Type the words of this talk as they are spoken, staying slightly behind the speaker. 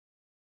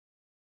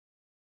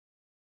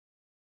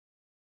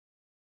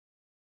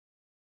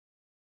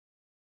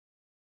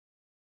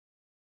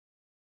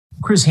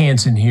Chris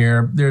Hansen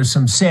here. There's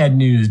some sad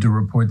news to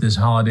report this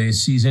holiday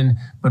season,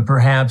 but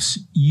perhaps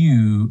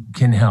you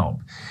can help.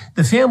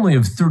 The family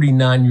of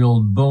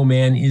 39-year-old Beau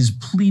Mann is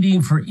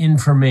pleading for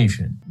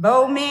information.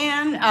 Beau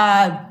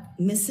Mann,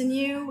 missing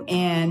you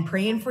and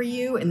praying for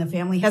you, and the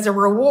family has a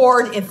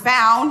reward if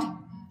found.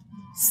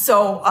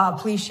 So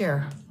please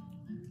share,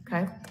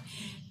 okay?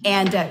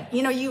 And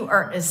you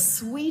are a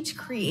sweet,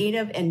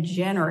 creative, and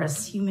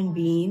generous human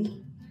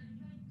being.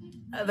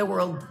 The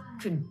world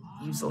could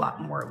use a lot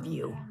more of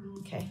you.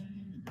 Okay.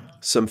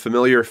 Some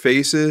familiar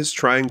faces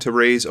trying to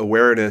raise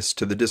awareness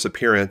to the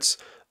disappearance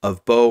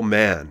of Beau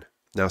Mann.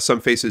 Now, some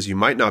faces you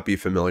might not be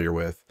familiar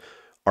with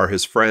are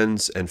his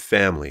friends and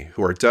family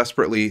who are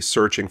desperately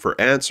searching for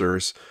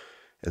answers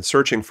and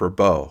searching for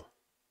Beau.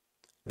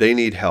 They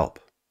need help.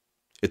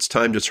 It's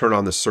time to turn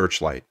on the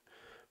searchlight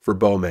for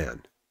Beau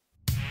Mann.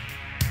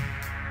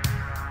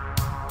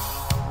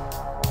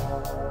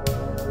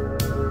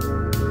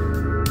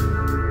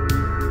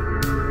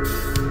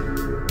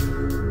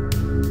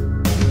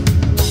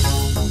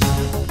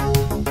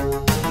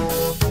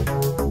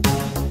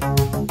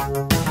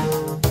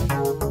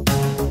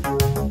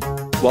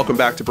 Welcome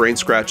back to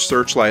Brainscratch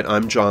Searchlight.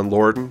 I'm John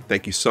Lorden.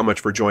 Thank you so much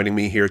for joining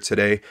me here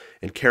today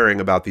and caring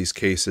about these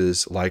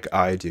cases like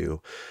I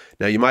do.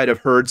 Now, you might have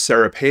heard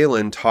Sarah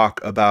Palin talk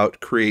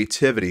about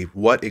creativity.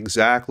 What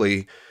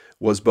exactly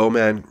was Beau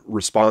Mann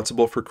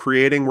responsible for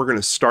creating? We're going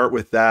to start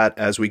with that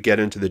as we get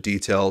into the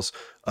details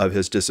of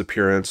his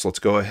disappearance. Let's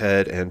go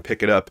ahead and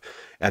pick it up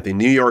at the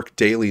New York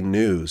Daily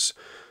News.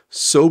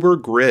 Sober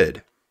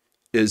Grid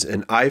is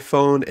an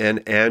iPhone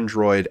and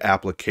Android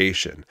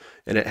application,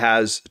 and it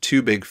has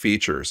two big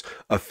features: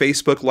 a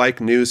Facebook-like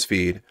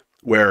newsfeed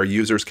where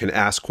users can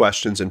ask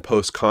questions and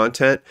post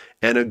content,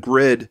 and a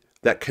grid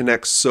that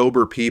connects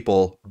sober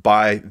people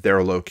by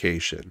their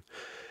location.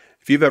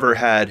 If you've ever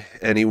had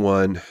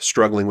anyone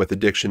struggling with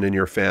addiction in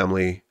your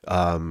family,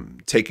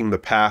 taking the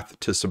path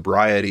to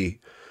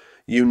sobriety,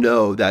 you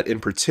know that in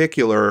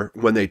particular,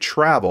 when they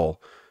travel,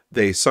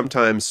 they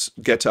sometimes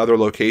get to other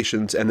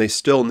locations and they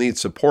still need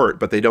support,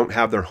 but they don't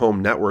have their home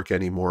network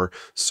anymore.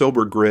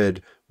 Sober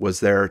Grid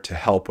was there to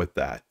help with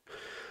that.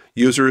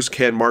 Users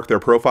can mark their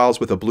profiles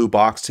with a blue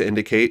box to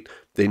indicate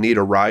they need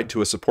a ride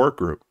to a support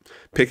group.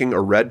 Picking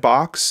a red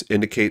box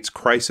indicates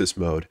crisis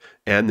mode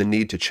and the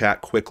need to chat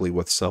quickly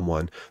with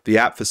someone. The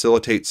app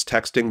facilitates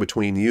texting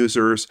between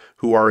users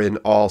who are in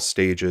all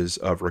stages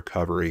of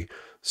recovery.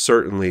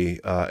 Certainly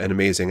an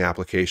amazing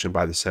application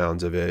by the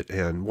sounds of it,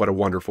 and what a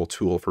wonderful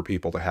tool for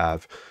people to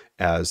have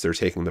as they're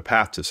taking the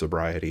path to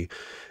sobriety.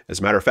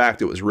 As a matter of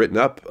fact, it was written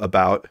up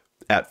about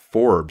at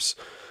Forbes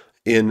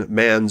in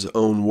Mann's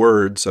own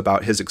words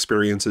about his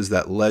experiences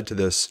that led to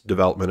this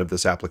development of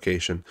this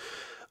application.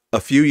 A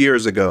few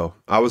years ago,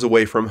 I was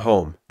away from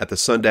home at the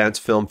Sundance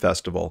Film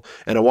Festival,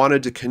 and I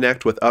wanted to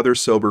connect with other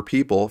sober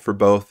people for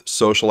both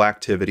social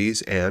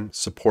activities and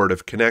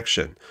supportive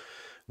connection.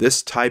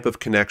 This type of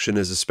connection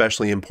is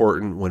especially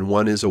important when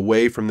one is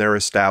away from their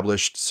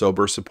established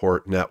sober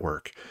support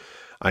network.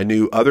 I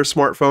knew other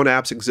smartphone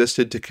apps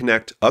existed to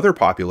connect other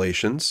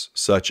populations,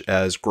 such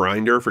as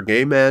Grindr for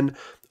gay men,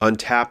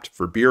 Untapped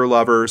for beer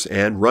lovers,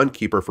 and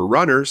Runkeeper for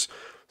runners,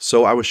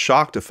 so I was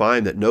shocked to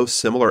find that no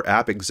similar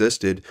app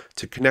existed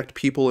to connect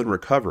people in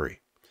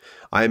recovery.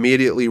 I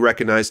immediately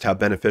recognized how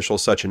beneficial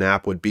such an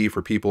app would be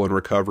for people in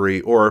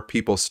recovery or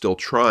people still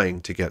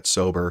trying to get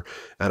sober,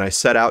 and I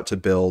set out to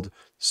build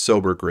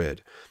Sober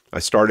Grid. I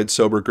started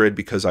Sober Grid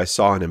because I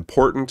saw an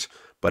important,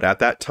 but at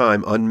that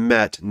time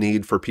unmet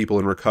need for people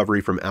in recovery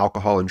from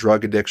alcohol and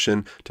drug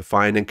addiction to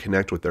find and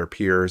connect with their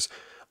peers.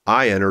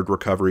 I entered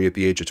recovery at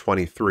the age of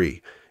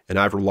 23, and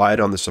I've relied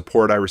on the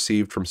support I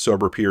received from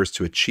sober peers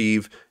to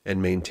achieve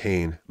and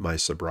maintain my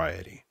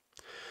sobriety.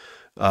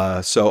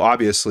 So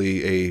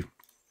obviously a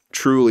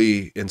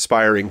truly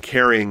inspiring,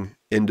 caring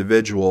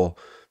individual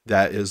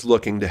that is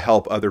looking to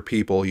help other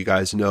people. You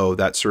guys know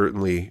that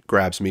certainly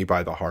grabs me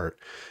by the heart.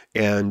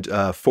 And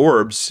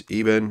Forbes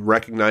even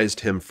recognized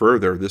him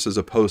further. This is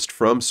a post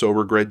from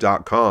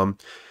sobergrid.com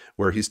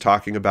where he's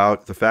talking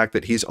about the fact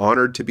that he's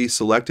honored to be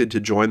selected to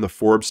join the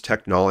Forbes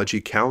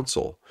Technology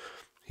Council.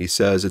 He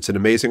says, "It's an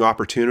amazing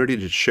opportunity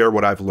to share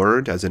what I've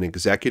learned as an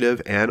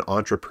executive and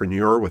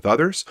entrepreneur with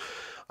others.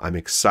 I'm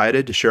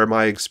excited to share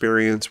my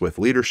experience with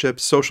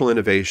leadership, social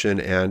innovation,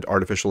 and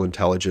artificial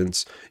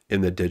intelligence in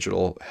the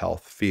digital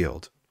health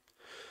field."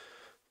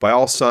 By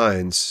all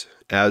signs,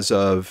 as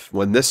of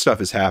when this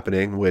stuff is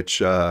happening,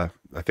 which I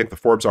think the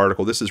Forbes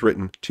article, this is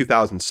written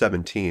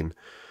 2017,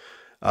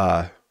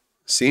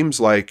 seems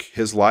like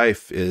his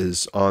life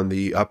is on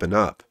the up and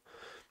up.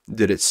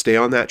 Did it stay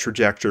on that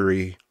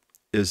trajectory?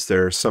 Is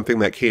there something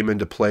that came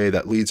into play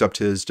that leads up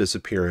to his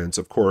disappearance?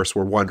 Of course,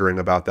 we're wondering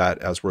about that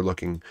as we're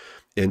looking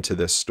into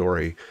this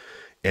story.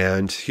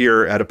 And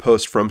here at a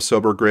post from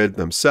Sober Grid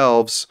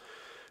themselves,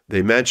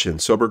 they mention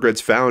Sober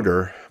Grid's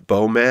founder,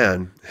 Beau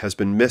Mann, has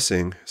been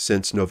missing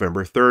since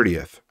November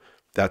 30th.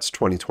 That's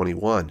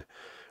 2021.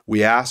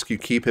 We ask you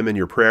keep him in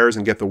your prayers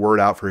and get the word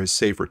out for his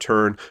safe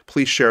return.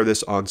 Please share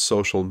this on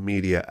social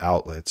media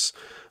outlets.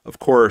 Of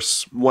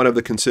course, one of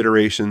the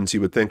considerations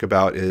you would think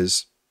about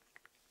is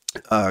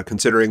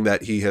considering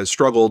that he has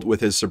struggled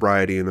with his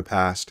sobriety in the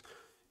past,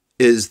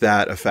 is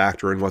that a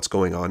factor in what's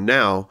going on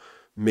now?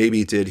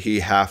 Maybe did he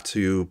have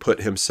to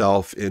put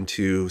himself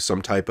into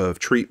some type of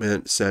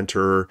treatment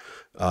center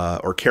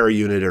or care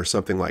unit or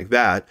something like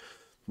that?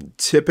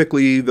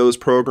 Typically, those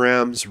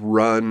programs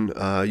run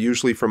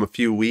usually from a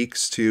few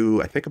weeks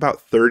to, I think, about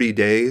 30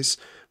 days.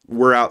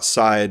 We're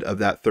outside of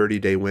that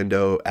 30-day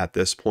window at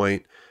this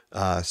point.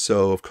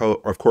 So,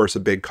 of course, a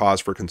big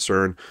cause for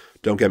concern.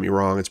 Don't get me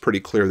wrong. It's pretty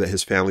clear that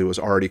his family was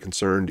already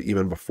concerned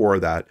even before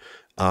that.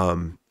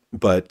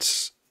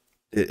 But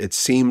it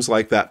seems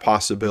like that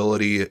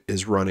possibility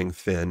is running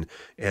thin,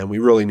 and we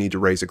really need to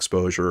raise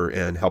exposure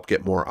and help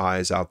get more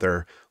eyes out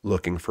there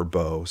looking for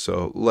Beau.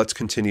 So let's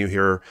continue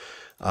here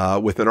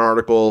with an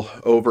article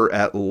over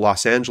at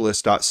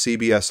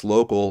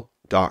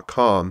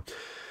losangeles.cbslocal.com.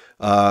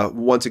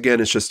 Once again,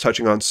 it's just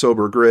touching on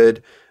Sober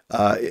Grid.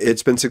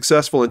 It's been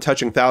successful in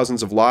touching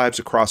thousands of lives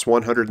across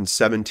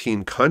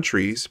 117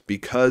 countries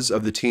because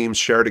of the team's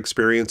shared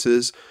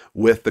experiences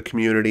with the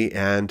community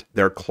and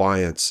their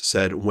clients,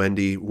 said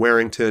Wendy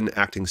Warrington,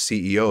 acting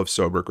CEO of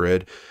Sober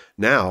Grid.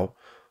 Now,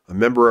 a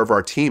member of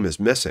our team is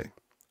missing.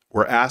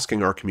 We're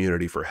asking our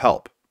community for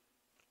help.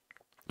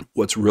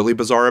 What's really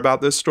bizarre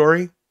about this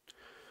story?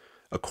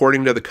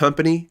 According to the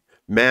company,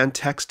 Mann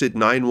texted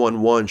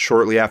 911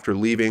 shortly after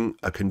leaving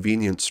a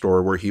convenience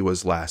store where he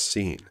was last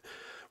seen.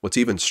 What's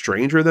even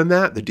stranger than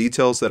that, the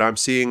details that I'm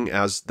seeing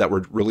that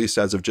were released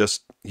as of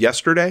just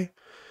yesterday,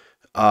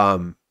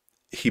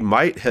 he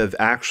might have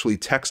actually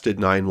texted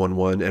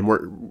 911.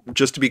 And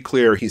just to be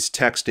clear, he's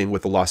texting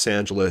with the Los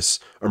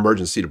Angeles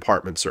Emergency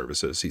Department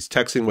Services. He's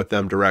texting with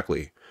them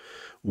directly.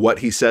 What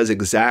he says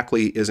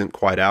exactly isn't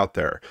quite out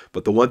there.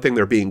 But the one thing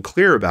they're being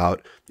clear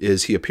about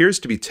is he appears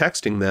to be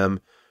texting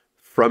them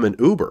from an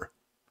Uber.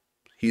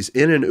 He's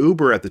in an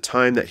Uber at the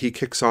time that he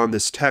kicks on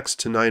this text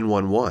to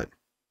 911.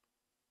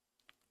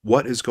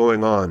 What is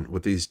going on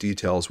with these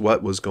details?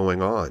 What was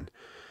going on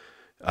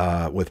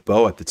with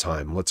Beau at the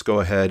time? Let's go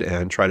ahead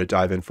and try to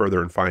dive in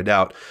further and find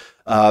out.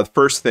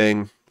 First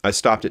thing, I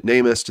stopped at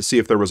NamUs to see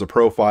if there was a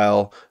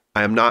profile.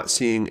 I am not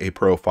seeing a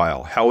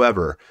profile.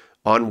 However,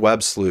 on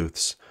Web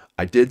Sleuths,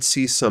 I did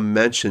see some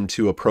mention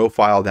to a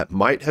profile that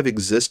might have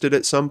existed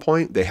at some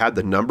point. They had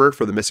the number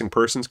for the missing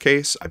persons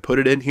case. I put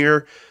it in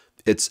here.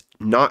 It's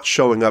not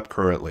showing up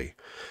currently.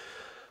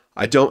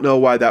 I don't know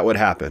why that would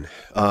happen.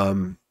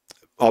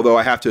 Although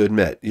I have to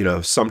admit,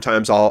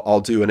 sometimes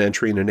I'll do an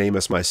entry into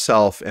NamUs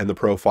myself and the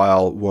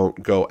profile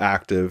won't go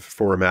active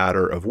for a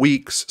matter of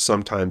weeks,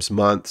 sometimes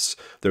months.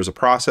 There's a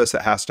process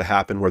that has to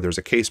happen where there's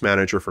a case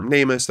manager from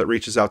NamUs that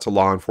reaches out to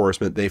law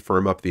enforcement. They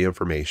firm up the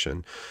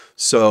information.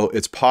 So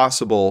it's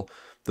possible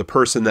the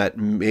person that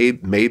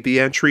made the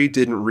entry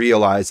didn't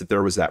realize that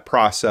there was that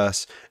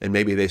process, and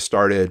maybe they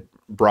started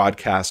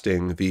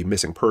broadcasting the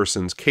missing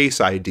persons case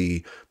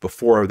ID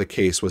before the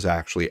case was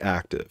actually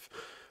active.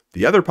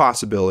 The other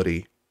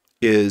possibility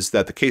is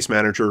that the case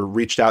manager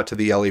reached out to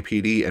the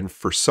LAPD, and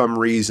for some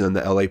reason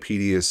the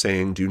LAPD is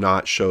saying do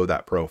not show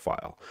that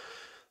profile.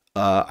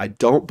 I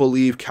don't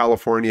believe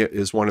California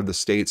is one of the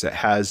states that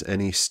has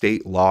any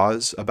state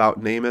laws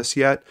about NamUs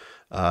yet.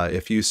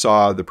 If you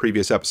saw the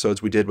previous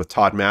episodes we did with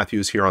Todd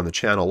Matthews here on the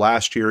channel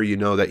last year, you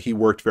know that he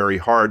worked very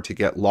hard to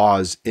get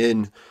laws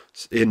in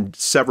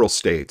several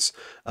states.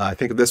 I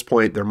think at this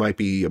point there might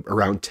be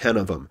around 10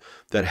 of them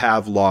that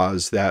have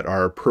laws that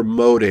are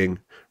promoting,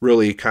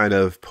 really kind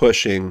of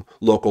pushing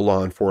local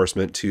law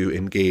enforcement to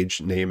engage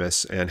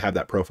NamUs and have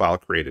that profile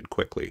created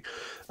quickly.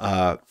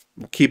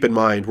 Keep in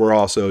mind, we're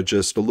also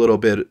just a little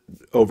bit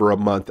over a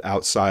month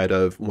outside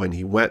of when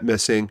he went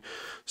missing,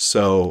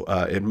 so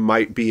it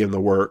might be in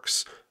the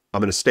works. I'm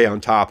going to stay on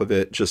top of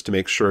it just to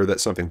make sure that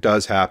something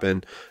does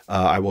happen.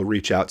 I will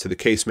reach out to the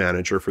case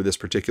manager for this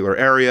particular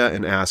area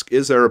and ask,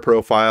 is there a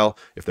profile?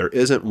 If there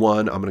isn't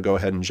one, I'm going to go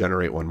ahead and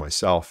generate one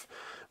myself.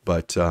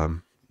 But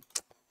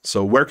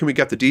so where can we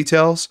get the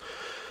details?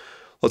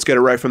 Let's get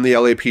it right from the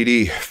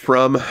LAPD.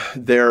 From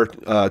their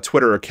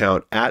Twitter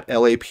account, at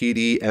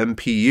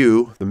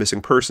LAPD-MPU, the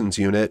Missing Persons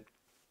Unit,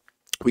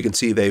 we can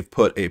see they've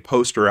put a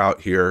poster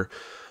out here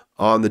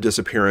on the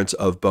disappearance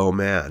of Beau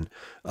Mann.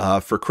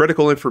 For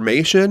critical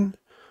information,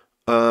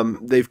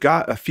 they've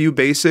got a few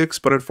basics,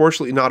 but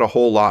unfortunately not a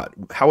whole lot.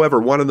 However,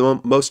 one of the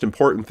most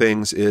important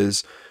things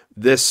is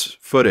this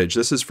footage.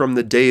 This is from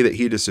the day that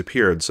he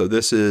disappeared. So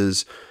this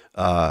is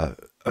a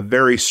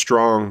very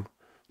strong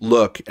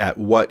look at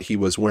what he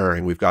was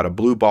wearing. We've got a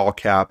blue ball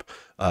cap.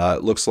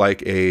 It looks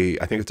like I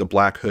think it's a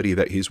black hoodie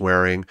that he's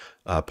wearing,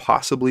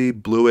 possibly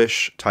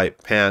bluish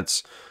type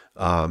pants,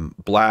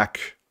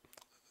 black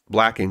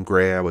and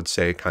gray, I would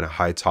say, kind of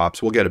high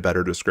tops. We'll get a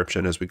better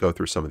description as we go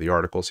through some of the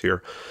articles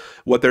here.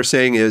 What they're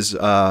saying is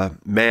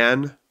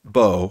Mann,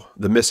 Beau,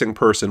 the missing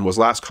person, was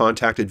last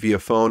contacted via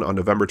phone on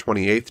November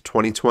 28th,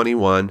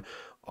 2021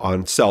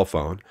 on cell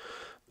phone.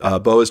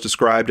 Beau is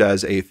described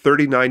as a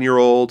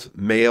 39-year-old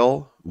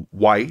male,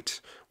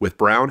 white, with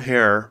brown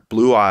hair,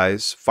 blue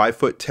eyes,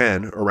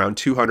 5'10", around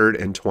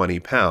 220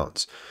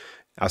 pounds.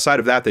 Outside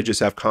of that, they just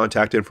have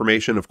contact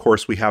information. Of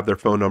course, we have their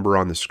phone number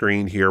on the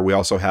screen here. We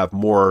also have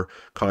more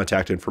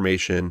contact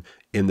information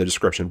in the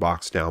description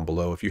box down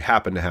below if you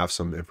happen to have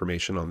some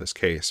information on this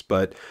case.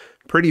 But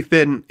pretty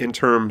thin in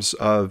terms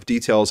of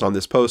details on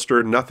this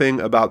poster.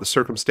 Nothing about the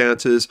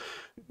circumstances,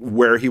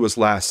 where he was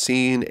last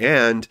seen,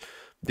 and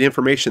the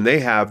information they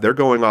have, they're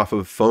going off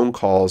of phone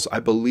calls. I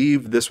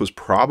believe this was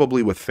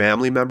probably with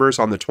family members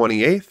on the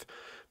 28th,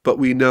 but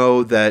we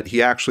know that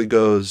he actually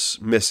goes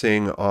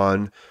missing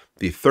on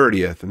the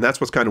 30th. And that's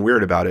what's kind of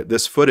weird about it.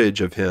 This footage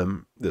of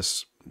him,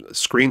 this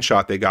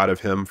screenshot they got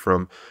of him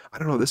from, I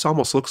don't know, this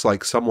almost looks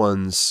like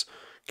someone's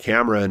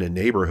camera in a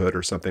neighborhood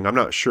or something. I'm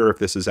not sure if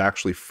this is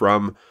actually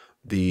from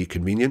the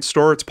convenience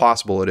store. It's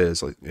possible it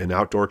is, like an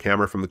outdoor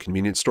camera from the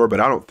convenience store, but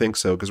I don't think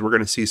so, because we're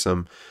going to see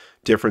some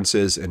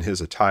differences in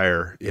his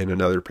attire in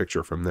another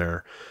picture from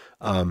there.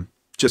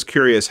 Just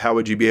curious, how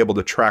would you be able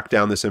to track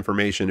down this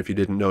information if you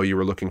didn't know you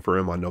were looking for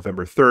him on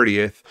November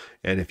 30th?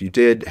 And if you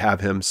did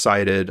have him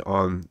cited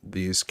on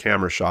these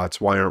camera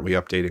shots, why aren't we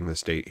updating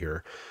this date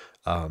here?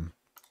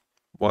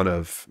 One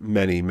of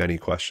many, many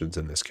questions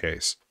in this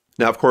case.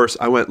 Now, of course,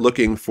 I went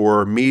looking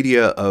for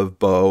media of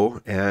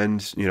Beau,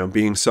 and, you know,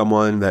 being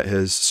someone that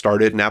has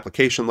started an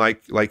application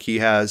like he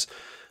has,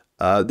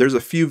 there's a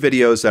few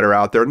videos that are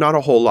out there, not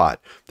a whole lot.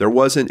 There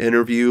was an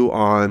interview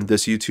on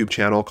this YouTube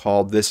channel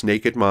called This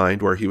Naked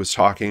Mind, where he was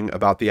talking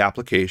about the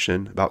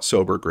application, about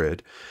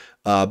SoberGrid.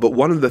 But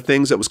one of the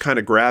things that was kind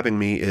of grabbing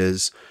me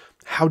is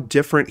how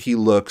different he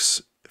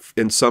looks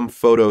in some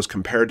photos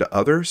compared to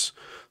others.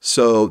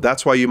 So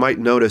that's why you might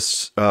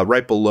notice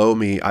right below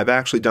me, I've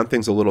actually done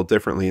things a little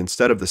differently.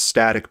 Instead of the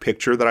static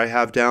picture that I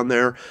have down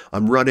there,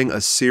 I'm running a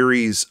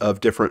series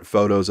of different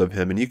photos of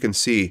him. And you can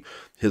see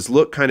his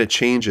look kind of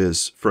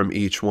changes from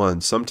each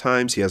one.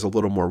 Sometimes he has a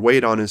little more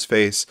weight on his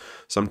face.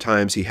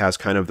 Sometimes he has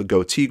kind of the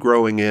goatee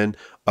growing in,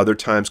 other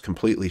times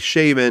completely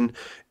shaven.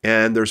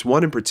 And there's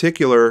one in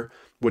particular,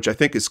 which I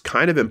think is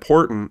kind of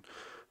important,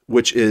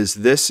 which is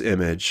this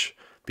image,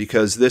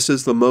 because this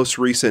is the most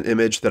recent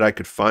image that I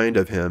could find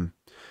of him.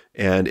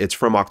 And it's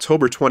from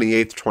October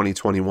 28th,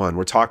 2021.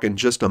 We're talking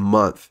just a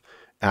month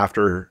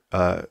after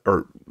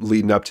or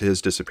leading up to his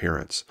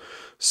disappearance.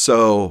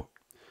 So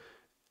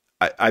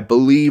I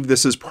believe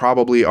this is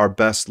probably our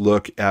best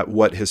look at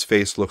what his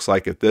face looks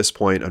like at this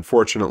point.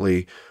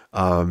 Unfortunately,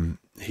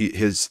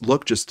 his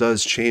look just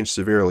does change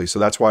severely. So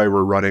that's why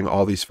we're running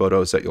all these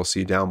photos that you'll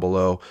see down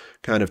below,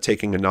 kind of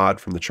taking a nod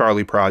from the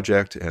Charlie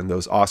Project and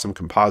those awesome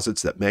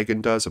composites that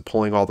Megan does of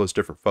pulling all those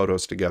different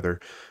photos together.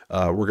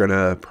 We're going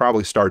to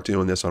probably start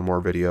doing this on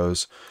more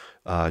videos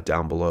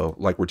down below,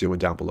 like we're doing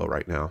down below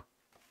right now.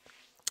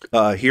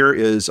 Here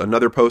is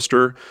another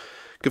poster.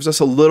 Gives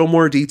us a little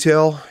more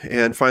detail,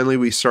 and finally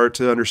we start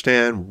to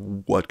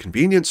understand what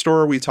convenience store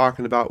are we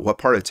talking about, what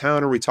part of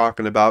town are we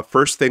talking about.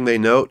 First thing they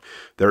note,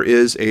 there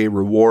is a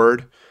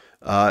reward.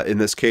 In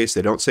this case,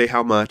 they don't say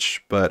how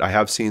much, but I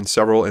have seen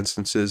several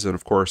instances, and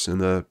of course in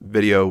the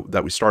video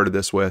that we started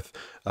this with,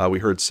 we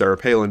heard Sarah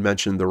Palin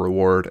mention the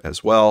reward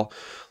as well.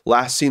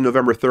 Last seen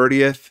November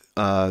 30th,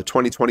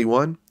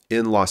 2021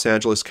 in Los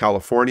Angeles,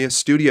 California,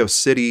 Studio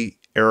City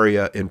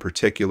area in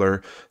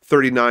particular,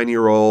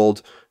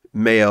 39-year-old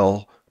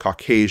male,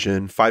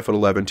 Caucasian,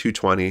 5'11",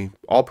 220,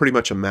 all pretty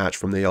much a match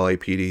from the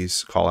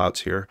LAPD's call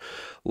outs here.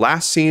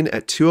 Last seen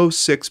at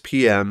 2:06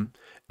 p.m.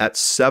 at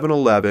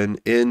 7-Eleven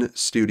in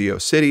Studio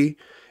City,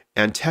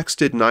 and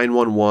texted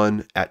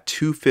 911 at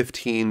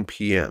 2:15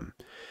 p.m.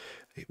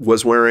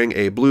 Was wearing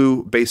a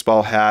blue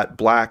baseball hat,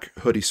 black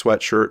hoodie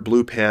sweatshirt,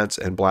 blue pants,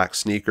 and black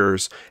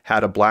sneakers,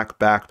 had a black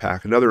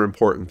backpack, another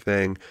important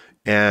thing.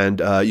 And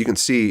you can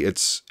see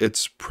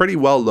it's pretty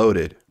well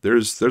loaded.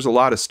 There's a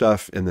lot of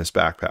stuff in this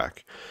backpack.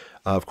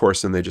 Of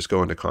course, then they just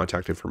go into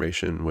contact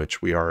information,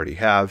 which we already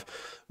have.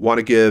 Want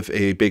to give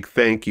a big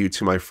thank you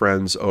to my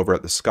friends over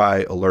at the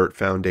Sky Alert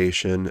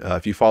Foundation.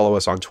 If you follow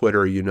us on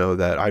Twitter, you know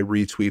that I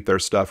retweet their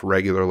stuff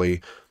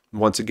regularly.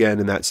 Once again,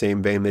 in that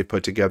same vein, they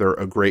put together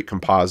a great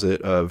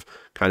composite of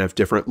kind of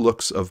different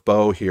looks of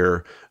Beau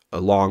here,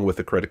 along with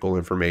the critical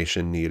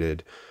information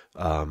needed.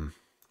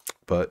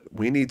 But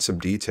we need some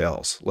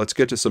details. Let's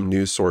get to some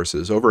news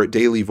sources. Over at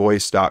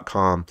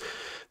dailyvoice.com,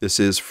 this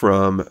is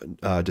from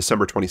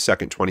December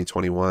 22nd,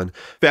 2021.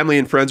 Family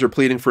and friends are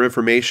pleading for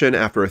information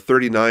after a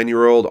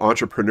 39-year-old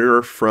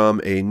entrepreneur from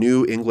a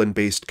New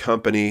England-based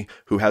company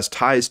who has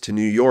ties to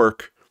New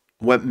York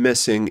went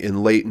missing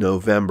in late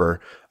November.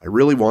 I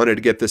really wanted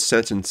to get this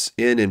sentence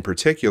in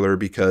particular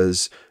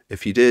because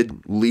if he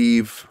did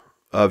leave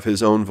of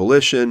his own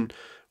volition,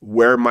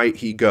 where might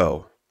he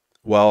go?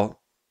 Well,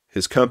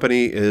 his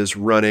company is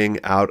running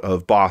out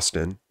of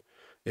Boston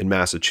in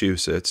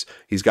Massachusetts.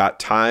 He's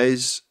got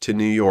ties to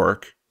New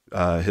York.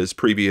 His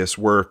previous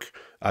work,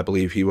 I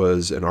believe he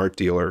was an art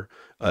dealer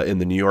in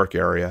the New York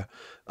area.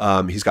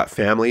 He's got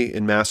family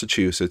in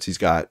Massachusetts. He's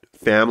got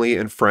family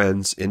and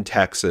friends in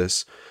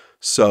Texas.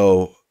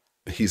 So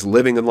he's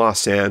living in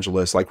Los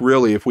Angeles. Like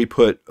really, if we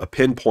put a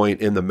pinpoint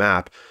in the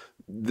map,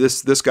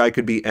 this guy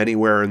could be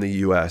anywhere in the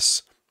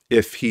U.S.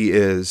 if he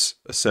is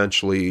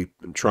essentially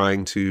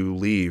trying to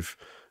leave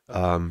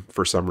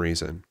for some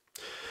reason.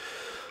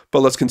 But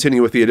let's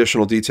continue with the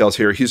additional details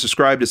here. He's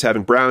described as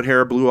having brown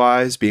hair, blue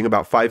eyes, being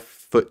about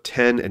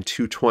 5'10" and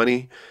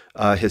 220.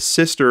 His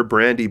sister,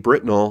 Brandy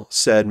Britnell,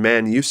 said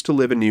Mann used to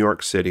live in New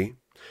York City.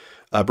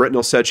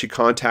 Britnell said she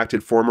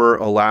contacted former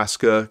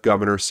Alaska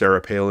Governor Sarah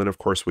Palin. Of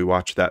course, we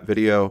watched that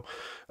video.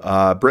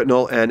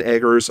 Britnell and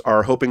Eggers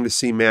are hoping to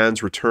see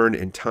Mann's return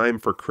in time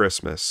for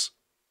Christmas.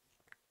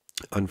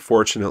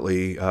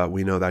 Unfortunately,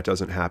 we know that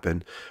doesn't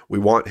happen. We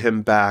want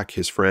him back,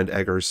 his friend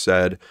Eggers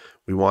said.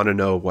 We want to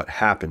know what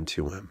happened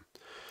to him.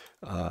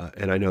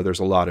 And I know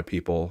there's a lot of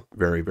people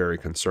very, very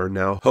concerned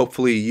now.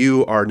 Hopefully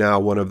you are now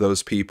one of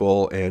those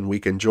people and we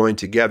can join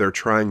together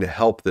trying to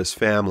help this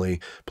family.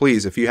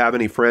 Please, if you have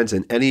any friends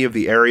in any of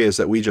the areas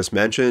that we just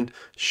mentioned,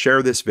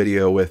 share this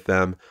video with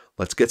them.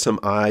 Let's get some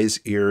eyes,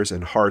 ears,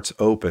 and hearts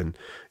open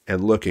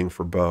and looking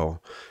for Beau.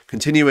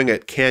 Continuing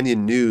at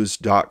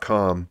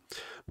canyonnews.com.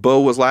 Beau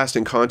was last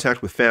in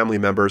contact with family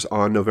members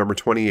on November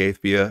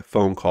 28th via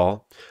phone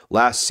call.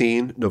 Last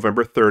seen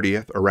November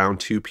 30th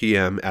around 2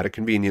 p.m. at a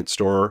convenience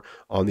store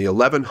on the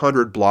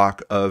 1100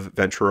 block of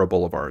Ventura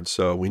Boulevard.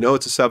 So we know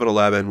it's a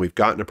 7-Eleven. We've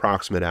got an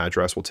approximate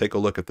address. We'll take a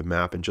look at the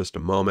map in just a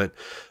moment.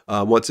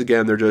 Once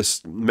again, they're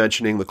just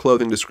mentioning the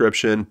clothing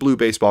description: blue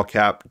baseball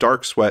cap,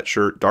 dark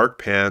sweatshirt,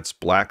 dark pants,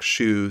 black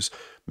shoes.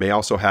 May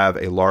also have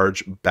a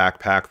large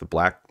backpack.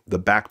 The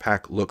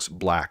backpack looks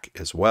black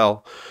as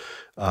well.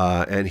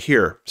 And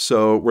here,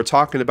 so we're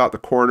talking about the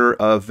corner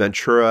of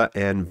Ventura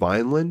and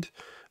Vineland.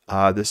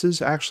 This is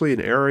actually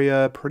an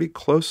area pretty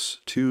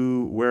close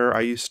to where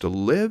I used to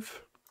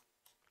live.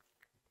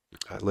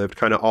 I lived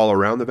kind of all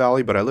around the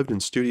valley, but I lived in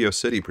Studio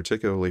City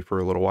particularly for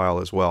a little while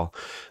as well.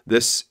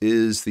 This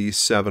is the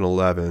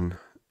 7-Eleven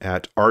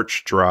at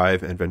Arch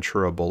Drive and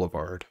Ventura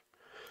Boulevard.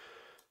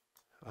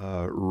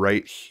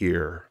 Right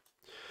here.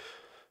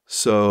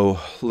 So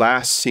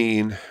last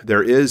seen,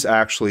 there is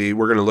actually,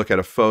 we're going to look at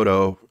a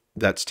photo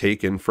that's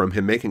taken from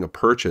him making a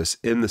purchase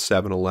in the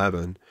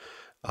 7-Eleven.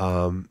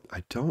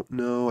 I don't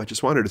know. I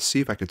just wanted to see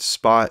if I could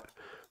spot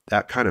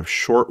that kind of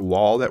short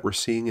wall that we're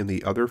seeing in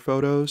the other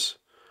photos.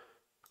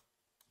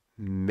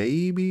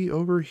 Maybe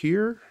over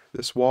here,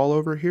 this wall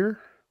over here.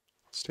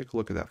 Let's take a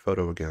look at that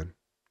photo again.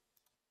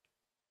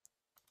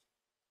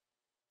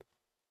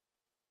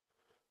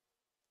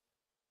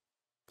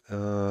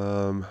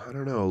 I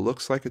don't know.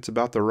 Looks like it's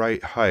about the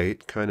right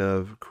height, kind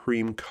of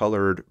cream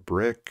colored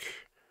brick.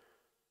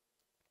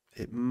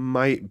 It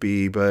might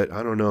be, but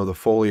I don't know. The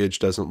foliage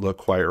doesn't look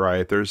quite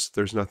right. There's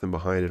nothing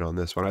behind it on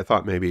this one. I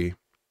thought maybe,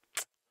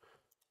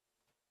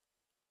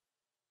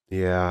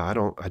 yeah, I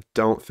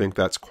don't think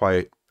that's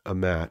quite a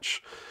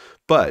match.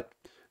 But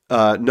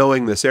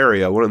knowing this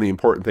area, one of the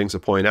important things to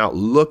point out,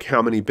 look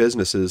how many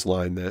businesses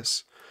line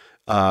this.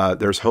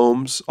 There's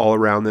homes all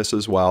around this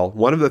as well.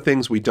 One of the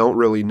things we don't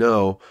really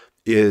know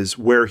is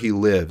where he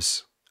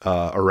lives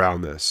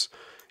around this.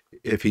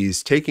 If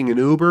he's taking an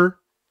Uber,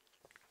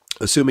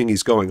 assuming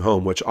he's going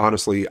home, which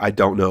honestly, I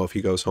don't know if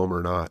he goes home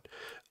or not.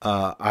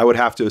 I would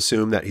have to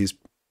assume that he's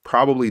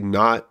probably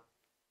not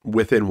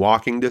within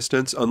walking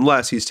distance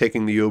unless he's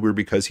taking the Uber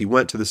because he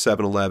went to the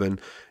 7-Eleven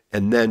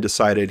and then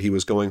decided he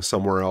was going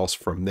somewhere else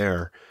from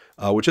there,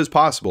 which is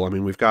possible. I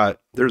mean, we've got,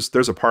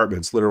 there's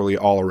apartments literally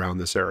all around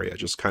this area,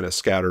 just kind of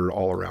scattered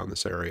all around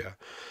this area.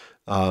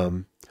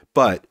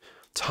 But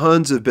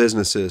tons of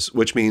businesses,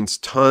 which means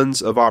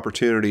tons of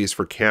opportunities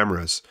for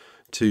cameras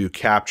to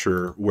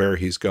capture where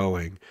he's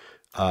going.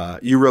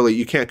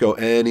 You can't go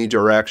any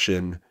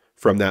direction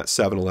from that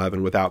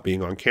 7-Eleven without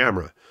being on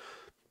camera.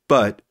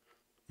 But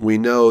we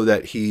know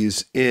that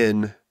he's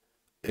in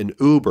an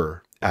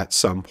Uber at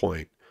some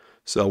point.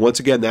 So once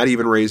again, that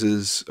even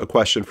raises a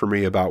question for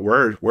me about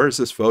where is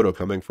this photo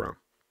coming from?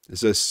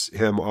 Is this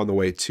him on the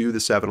way to the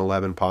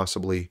 7-Eleven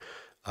possibly?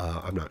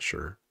 I'm not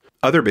sure.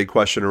 Other big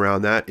question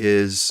around that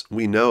is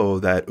we know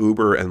that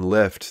Uber and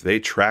Lyft, they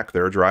track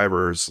their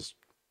drivers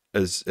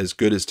as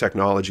good as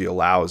technology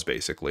allows,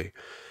 basically.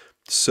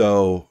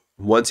 So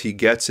once he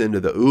gets into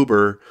the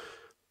Uber,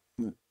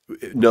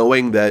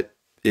 knowing that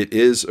it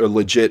is a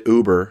legit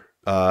Uber,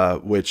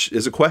 which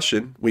is a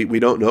question, we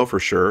don't know for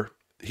sure.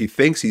 He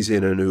thinks he's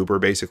in an Uber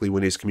basically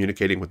when he's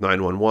communicating with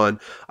 911.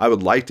 I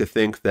would like to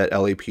think that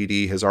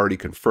LAPD has already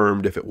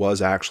confirmed if it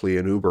was actually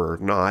an Uber or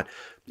not.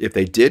 If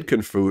they did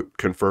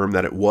confirm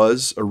that it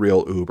was a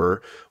real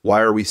Uber,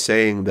 why are we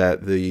saying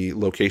that the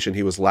location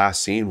he was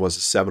last seen was a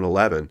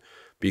 7-Eleven?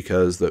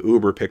 Because the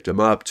Uber picked him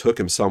up, took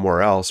him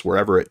somewhere else,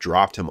 wherever it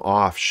dropped him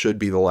off should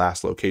be the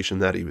last location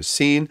that he was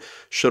seen.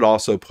 Should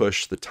also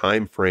push the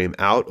time frame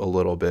out a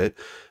little bit.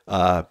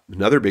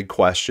 Another big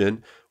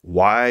question,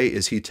 why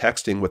is he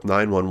texting with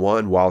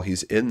 911 while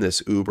he's in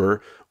this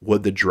Uber?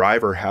 Would the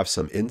driver have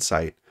some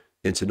insight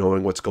into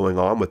knowing what's going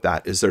on with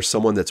that? Is there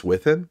someone that's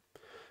with him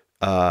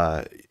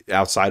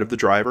outside of the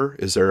driver?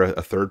 Is there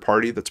a third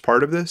party that's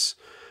part of this?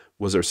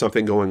 Was there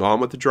something going on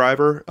with the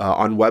driver?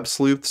 On Web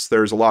Sleuths,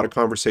 there's a lot of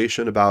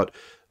conversation about,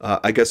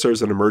 I guess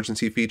there's an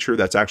emergency feature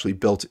that's actually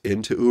built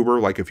into Uber.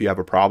 Like if you have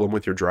a problem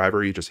with your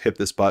driver, you just hit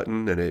this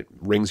button and it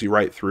rings you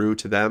right through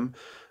to them.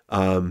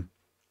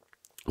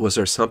 Was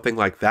there something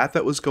like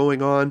that was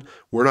going on?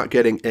 We're not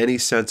getting any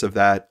sense of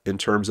that in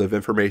terms of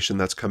information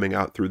that's coming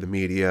out through the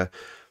media.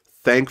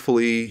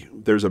 Thankfully,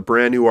 there's a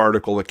brand new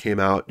article that came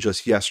out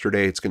just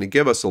yesterday. It's going to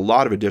give us a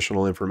lot of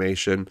additional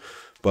information,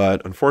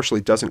 but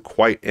unfortunately doesn't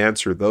quite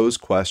answer those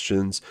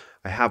questions.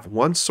 I have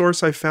one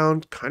source I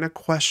found kind of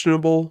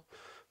questionable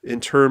in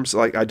terms,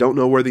 like, I don't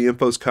know where the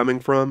info's coming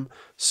from,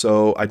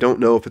 so I don't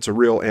know if it's a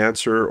real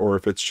answer or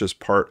if it's just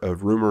part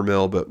of rumor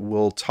mill, but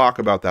we'll talk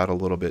about that a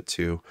little bit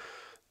too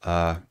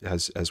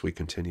as we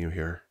continue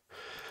here.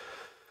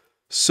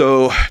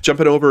 So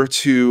jumping over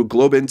to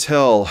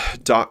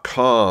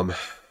globeintel.com,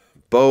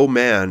 Beau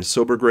Mann,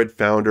 Sober Grid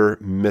founder,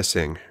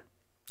 missing.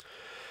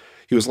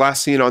 He was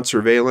last seen on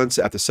surveillance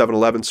at the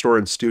 7-Eleven store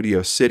in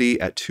Studio City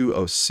at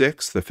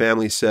 2:06. The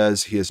family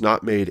says he has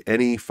not made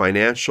any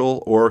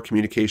financial or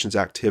communications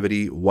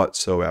activity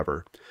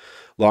whatsoever.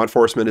 Law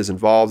enforcement is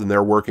involved and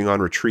they're working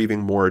on retrieving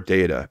more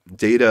data.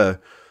 Data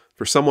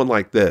for someone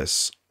like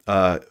this,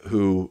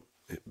 who,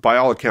 by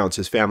all accounts,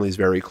 his family is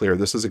very clear.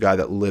 This is a guy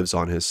that lives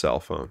on his cell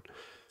phone.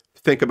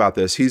 Think about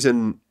this. He's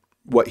in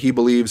what he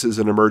believes is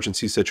an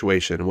emergency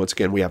situation. And once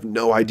again, we have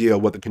no idea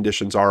what the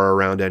conditions are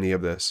around any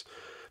of this.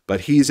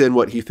 But he's in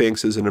what he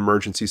thinks is an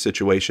emergency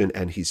situation,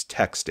 and he's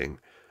texting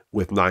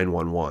with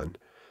 911.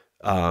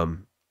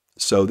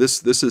 So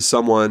this is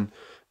someone,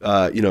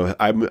 I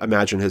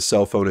imagine his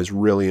cell phone is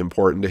really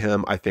important to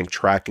him. I think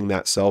tracking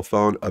that cell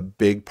phone, a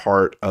big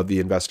part of the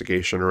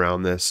investigation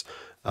around this.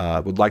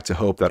 Would like to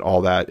hope that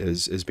all that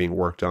is being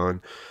worked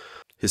on.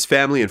 His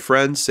family and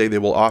friends say they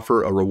will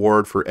offer a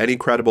reward for any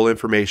credible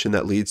information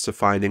that leads to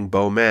finding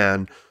Beau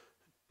Mann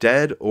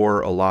dead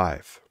or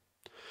alive.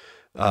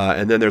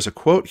 And then there's a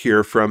quote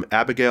here from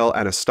Abigail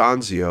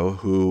Anastasio,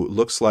 who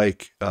looks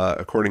like,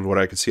 according to what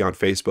I could see on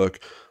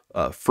Facebook,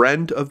 a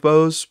friend of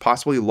Beau's,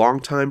 possibly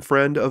longtime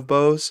friend of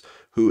Beau's,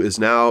 who is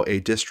now a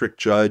district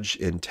judge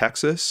in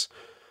Texas.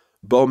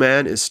 Beau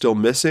Mann is still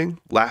missing.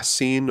 Last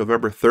seen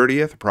November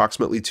 30th,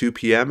 approximately 2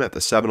 p.m. at the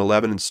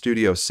 7-Eleven in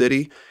Studio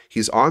City.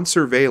 He's on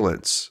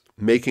surveillance,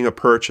 making a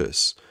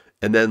purchase,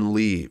 and then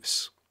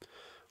leaves.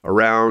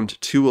 Around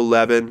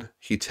 2:11,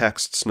 he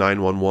texts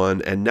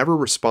 911 and never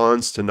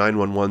responds to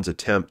 911's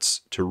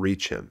attempts to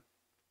reach him.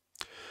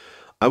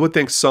 I would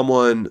think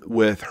someone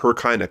with her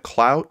kind of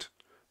clout,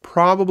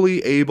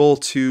 probably able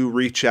to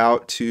reach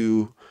out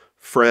to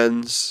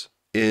friends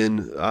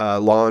in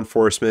law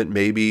enforcement,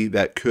 maybe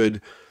that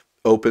could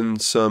open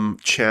some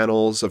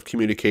channels of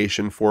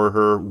communication for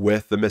her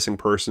with the missing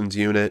persons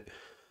unit.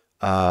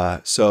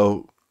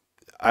 So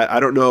I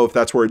don't know if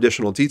that's where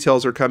additional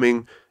details are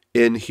coming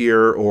in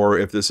here, or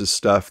if this is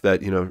stuff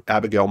that,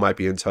 Abigail might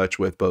be in touch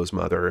with Beau's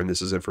mother, and this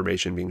is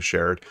information being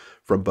shared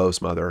from Beau's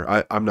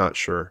mother. I'm not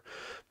sure.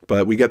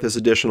 But we get this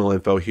additional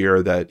info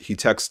here that he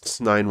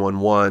texts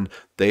 911.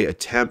 They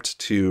attempt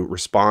to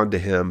respond to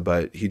him,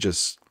 but he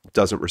just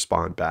doesn't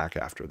respond back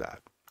after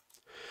that.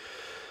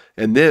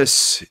 And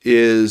this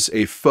is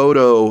a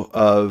photo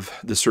of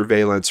the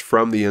surveillance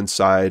from the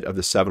inside of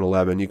the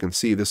 7-Eleven. You can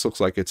see this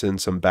looks like it's in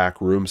some back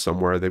room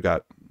somewhere. They've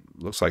got,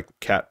 looks like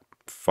Cat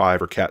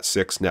 5 or Cat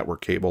 6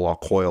 network cable all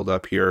coiled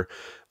up here,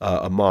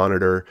 a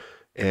monitor,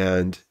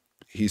 and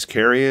he's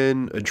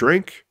carrying a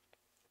drink.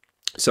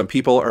 Some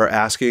people are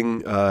asking,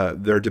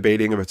 they're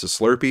debating if it's a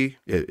Slurpee.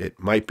 It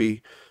might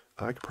be.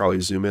 I could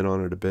probably zoom in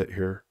on it a bit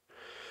here.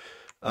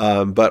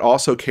 But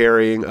also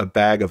carrying a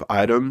bag of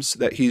items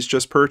that he's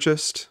just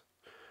purchased.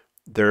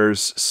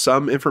 There's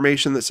some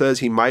information that says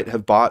he might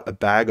have bought a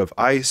bag of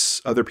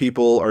ice. Other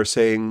people are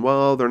saying,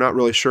 well, they're not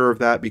really sure of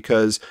that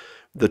because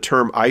the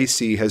term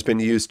icy has been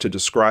used to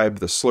describe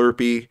the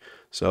Slurpee.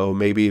 So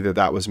maybe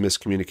that was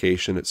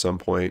miscommunication at some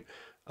point.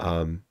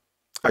 I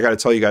got to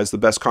tell you guys, the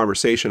best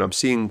conversation I'm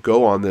seeing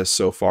go on this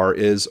so far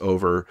is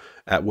over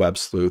at Web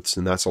Sleuths.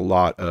 And that's a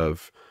lot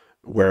of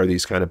where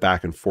these kind of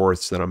back and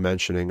forths that I'm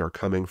mentioning are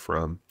coming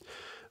from.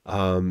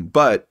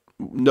 But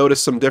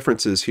notice some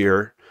differences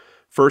here.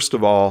 First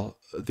of all,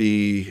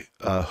 the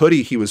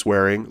hoodie he was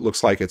wearing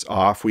looks like it's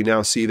off. We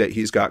now see that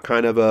he's got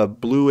kind of a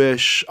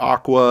bluish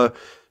aqua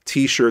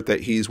t-shirt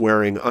that he's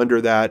wearing under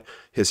that.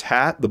 His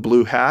hat, the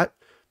blue hat,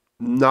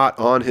 not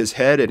on his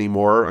head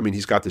anymore. I mean,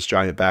 he's got this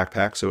giant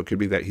backpack, so it could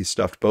be that he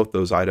stuffed both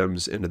those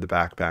items into the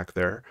backpack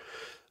there.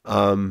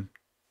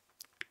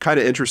 Kind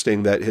of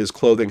interesting that his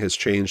clothing has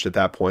changed at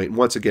that point. And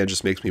once again,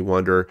 just makes me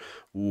wonder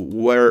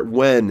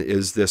when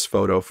is this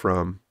photo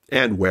from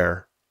and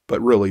where,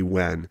 but really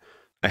when.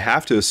 I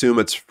have to assume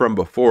it's from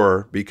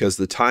before because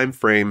the time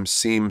frame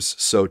seems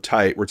so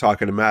tight. We're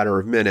talking a matter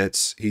of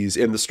minutes. He's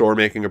in the store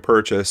making a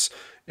purchase,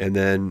 and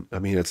then, I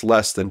mean, it's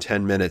less than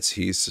 10 minutes.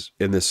 He's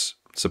in this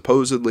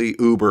supposedly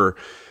Uber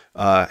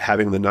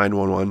having the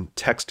 911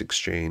 text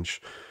exchange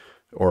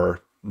or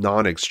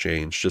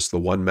non-exchange, just the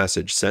one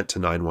message sent to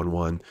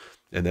 911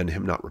 and then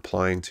him not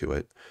replying to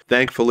it.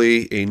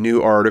 Thankfully, a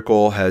new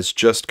article has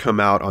just come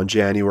out on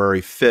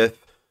January 5th.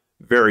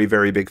 Very,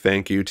 very big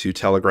thank you to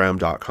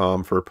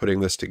telegram.com for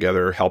putting this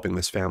together, helping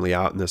this family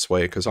out in this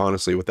way. Because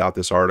honestly, without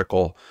this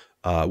article,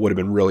 would have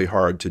been really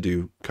hard to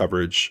do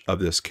coverage of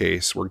this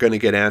case. We're going to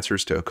get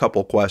answers to a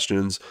couple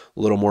questions, a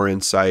little more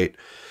insight.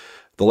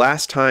 The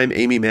last time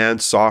Amy Mann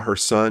saw her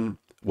son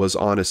was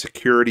on a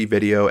security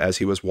video as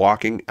he was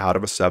walking out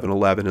of a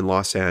 7-Eleven in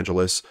Los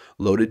Angeles,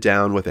 loaded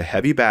down with a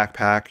heavy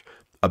backpack,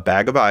 a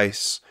bag of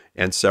ice,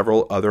 and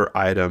several other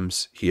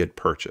items he had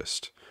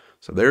purchased.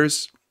 So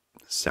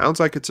sounds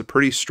like it's a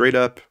pretty straight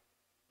up,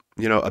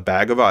 a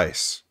bag of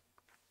ice.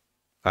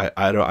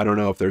 I don't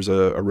know if there's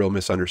a real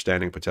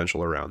misunderstanding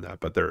potential around that,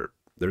 but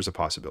there's a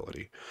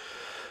possibility.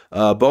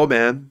 Beau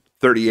Mann,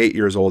 38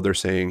 years old, they're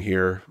saying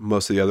here.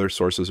 Most of the other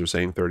sources are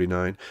saying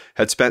 39.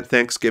 Had spent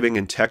Thanksgiving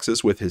in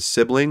Texas with his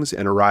siblings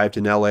and arrived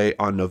in LA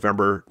on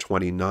November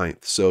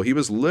 29th. So he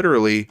was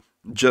literally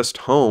just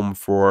home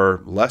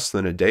for less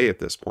than a day at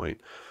this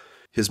point.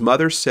 His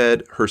mother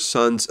said her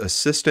son's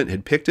assistant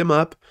had picked him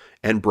up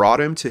and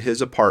brought him to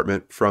his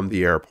apartment from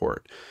the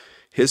airport.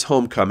 His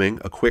homecoming,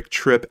 a quick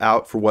trip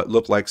out for what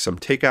looked like some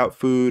takeout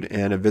food,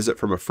 and a visit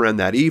from a friend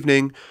that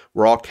evening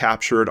were all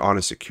captured on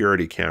a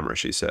security camera,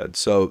 she said.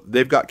 So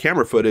they've got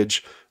camera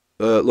footage,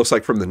 looks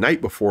like from the night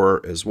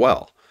before as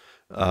well.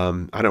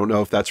 I don't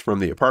know if that's from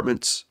the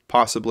apartments,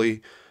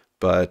 possibly,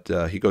 but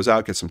he goes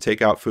out, gets some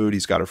takeout food.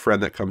 He's got a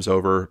friend that comes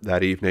over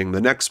that evening.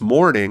 The next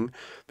morning,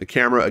 the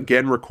camera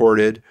again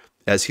recorded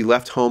as he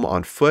left home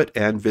on foot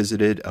and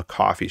visited a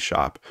coffee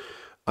shop.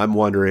 I'm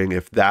wondering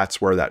if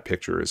that's where that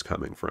picture is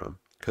coming from,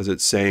 because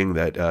it's saying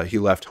that he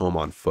left home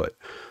on foot.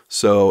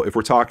 So if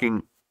we're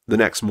talking the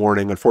next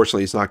morning,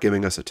 unfortunately, it's not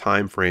giving us a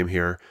time frame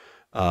here.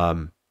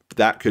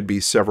 That could be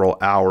several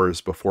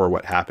hours before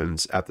what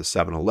happens at the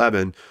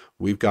 7-Eleven.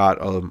 We've got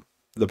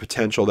the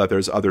potential that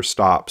there's other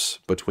stops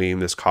between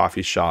this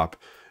coffee shop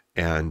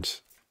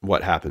and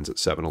what happens at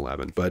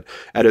 7-Eleven. But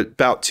at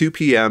about 2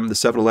 p.m., the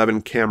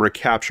 7-Eleven camera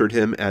captured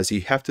him as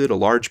he hefted a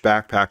large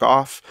backpack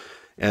off,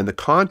 and the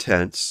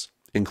contents,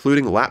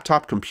 including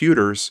laptop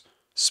computers,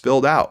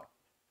 spilled out.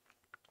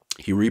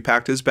 He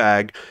repacked his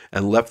bag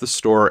and left the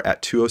store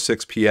at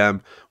 2:06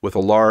 p.m. with a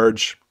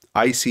large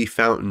icy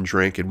fountain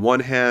drink in one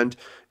hand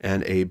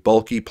and a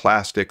bulky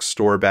plastic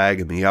store bag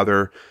in the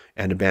other,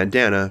 and a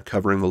bandana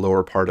covering the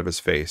lower part of his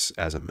face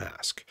as a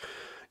mask.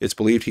 It's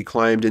believed he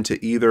climbed into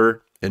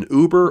either an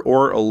Uber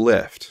or a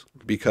Lyft,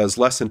 because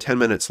less than 10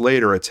 minutes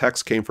later, a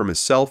text came from his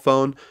cell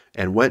phone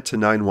and went to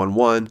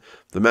 911.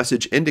 The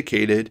message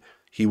indicated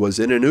he was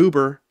in an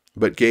Uber,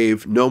 but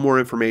gave no more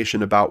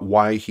information about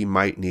why he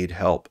might need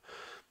help.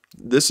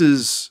 This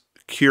is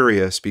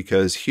curious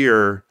because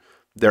here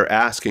they're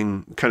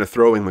asking, kind of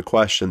throwing the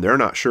question. They're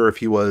not sure if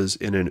he was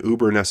in an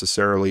Uber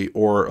necessarily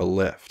or a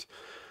Lyft.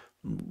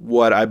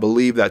 What I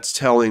believe that's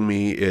telling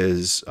me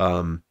is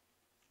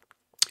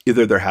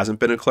either there hasn't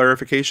been a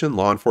clarification,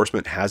 law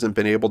enforcement hasn't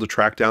been able to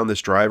track down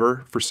this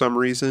driver for some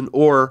reason,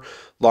 or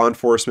law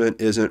enforcement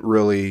isn't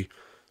really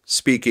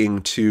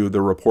speaking to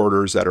the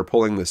reporters that are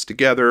pulling this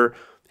together,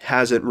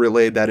 hasn't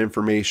relayed that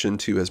information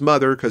to his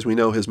mother, because we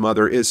know his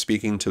mother is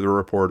speaking to the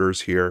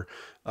reporters here.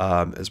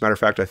 As a matter of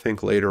fact, I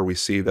think later we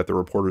see that the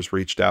reporters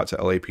reached out to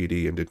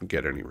LAPD and didn't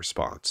get any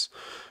response.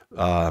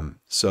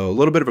 So a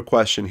little bit of a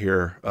question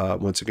here,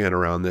 once again,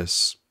 around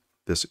this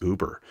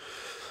Uber.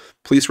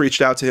 Police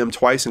reached out to him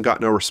twice and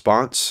got no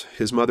response,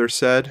 his mother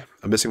said.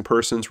 A missing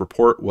persons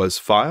report was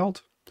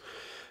filed.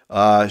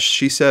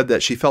 She said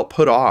that she felt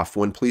put off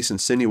when police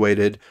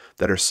insinuated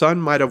that her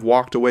son might have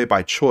walked away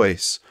by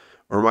choice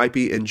or might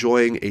be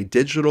enjoying a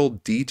digital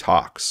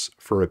detox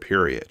for a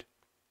period.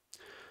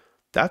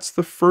 That's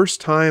the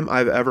first time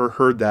I've ever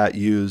heard that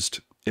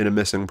used in a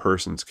missing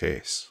persons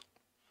case.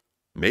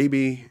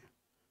 Maybe,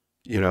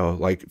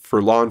 like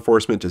for law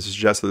enforcement to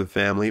suggest to the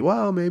family,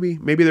 well, maybe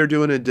they're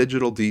doing a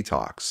digital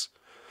detox.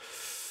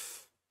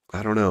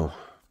 I don't know.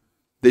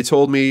 They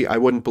told me I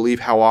wouldn't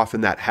believe how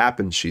often that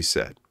happens, she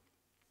said.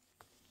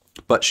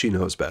 But she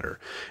knows better.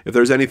 If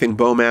there's anything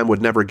Beau Mann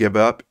would never give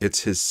up,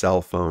 it's his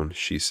cell phone,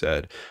 she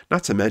said.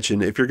 Not to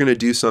mention, if you're going to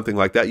do something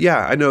like that,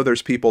 yeah, I know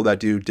there's people that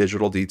do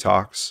digital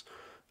detox.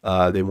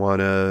 They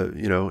want to,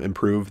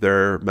 improve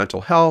their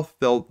mental health.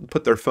 They'll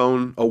put their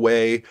phone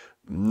away,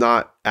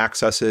 not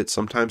access it,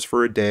 sometimes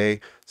for a day.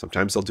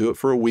 Sometimes they'll do it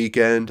for a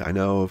weekend. I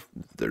know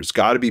there's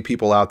got to be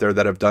people out there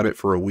that have done it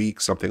for a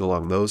week, something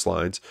along those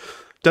lines.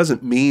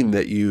 Doesn't mean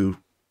that you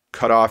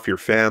cut off your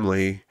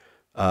family.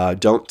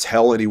 Don't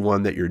tell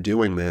anyone that you're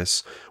doing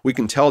this. We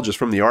can tell just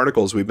from the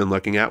articles we've been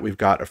looking at. We've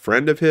got a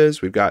friend of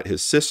his. We've got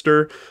his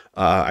sister.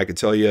 I can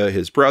tell you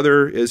his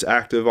brother is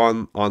active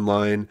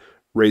online,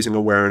 raising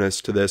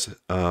awareness to this.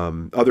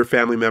 Other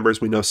family members,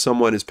 we know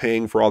someone is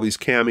paying for all these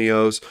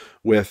cameos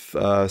with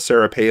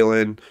Sarah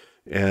Palin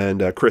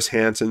and Chris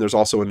Hansen. There's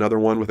also another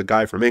one with a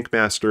guy from Ink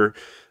Master.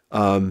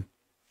 I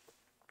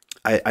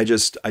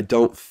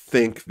don't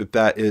think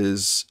that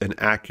is an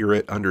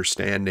accurate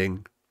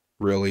understanding,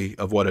 really,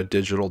 of what a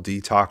digital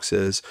detox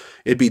is.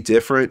 It'd be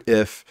different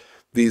if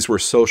these were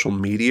social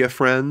media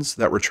friends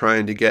that were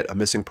trying to get a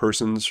missing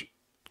persons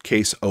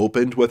case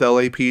opened with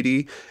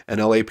LAPD, and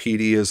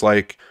LAPD is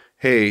like,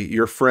 hey,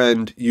 your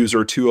friend,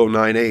 user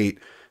 2098,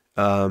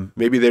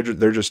 Maybe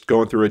they're just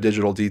going through a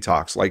digital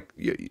detox. Like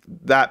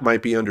that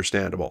might be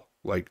understandable,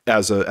 like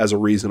as a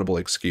reasonable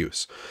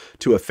excuse.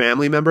 To a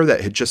family member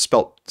that had just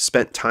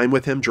spent time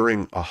with him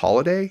during a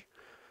holiday,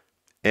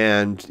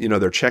 and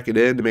they're checking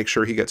in to make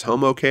sure he gets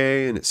home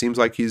okay, and it seems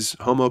like he's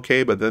home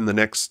okay, but then the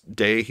next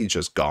day he's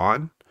just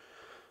gone.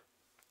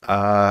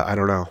 I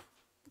don't know.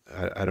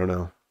 I don't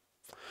know.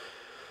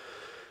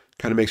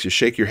 Kind of makes you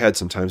shake your head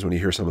sometimes when you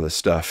hear some of this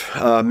stuff.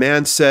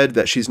 Mann said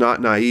that she's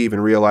not naive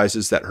and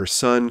realizes that her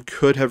son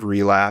could have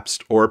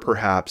relapsed or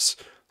perhaps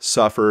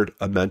suffered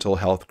a mental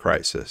health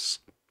crisis.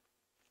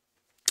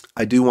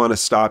 I do want to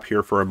stop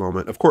here for a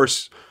moment. Of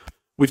course,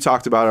 we've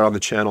talked about it on the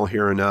channel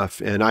here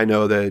enough, and I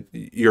know that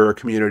you're a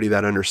community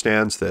that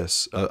understands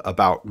this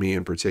about me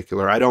in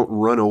particular. I don't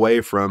run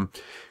away from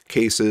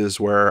cases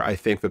where I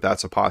think that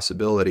that's a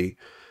possibility.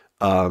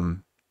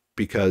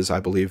 Because I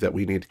believe that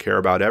we need to care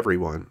about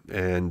everyone.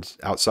 And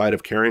outside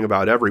of caring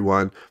about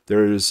everyone,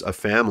 there's a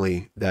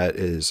family that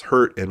is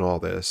hurt in all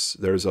this.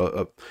 There's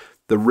the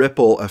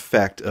ripple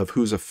effect of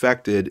who's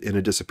affected in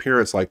a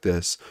disappearance like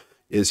this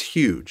is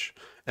huge.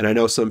 And I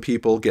know some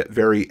people get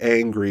very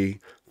angry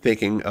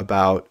thinking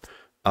about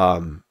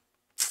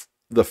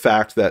the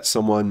fact that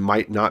someone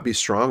might not be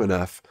strong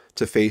enough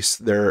to face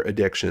their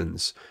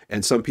addictions.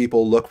 And some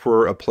people look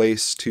for a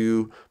place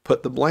to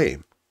put the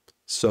blame,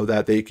 so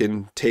that they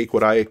can take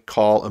what I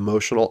call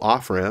emotional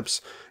off-ramps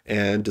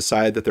and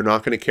decide that they're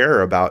not going to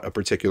care about a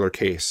particular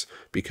case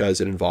because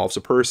it involves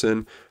a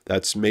person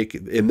that's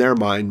in their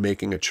mind,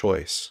 making a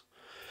choice.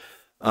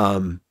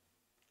 I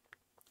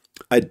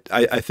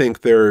think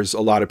there's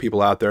a lot of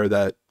people out there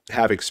that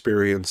have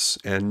experience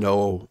and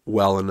know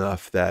well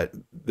enough that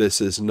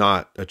this is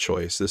not a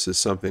choice. This is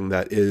something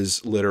that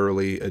is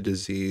literally a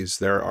disease.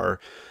 There are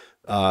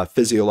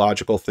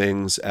physiological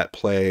things at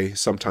play,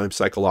 sometimes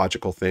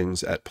psychological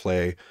things at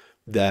play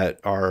that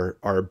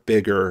are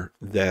bigger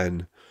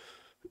than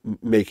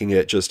making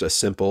it just a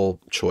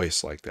simple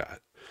choice like that.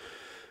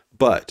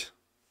 But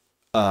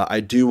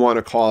I do want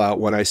to call out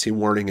when I see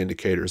warning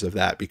indicators of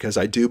that, because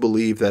I do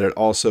believe that it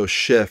also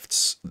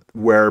shifts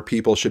where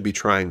people should be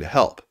trying to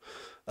help.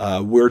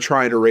 We're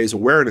trying to raise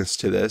awareness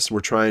to this.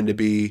 We're trying to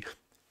be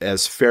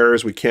as fair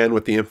as we can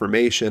with the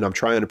information. I'm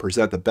trying to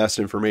present the best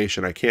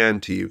information I can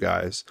to you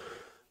guys.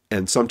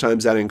 And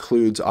sometimes that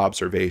includes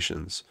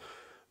observations.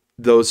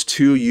 Those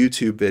 2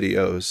 YouTube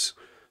videos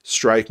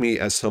strike me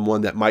as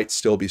someone that might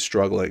still be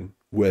struggling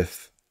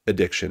with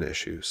addiction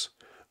issues,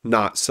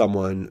 not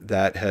someone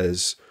that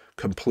has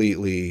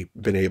completely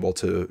been able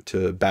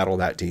to battle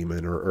that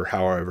demon, or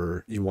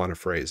however you want to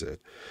phrase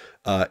it.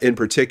 In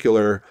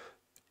particular,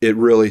 it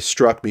really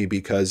struck me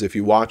because if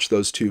you watch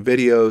those 2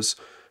 videos,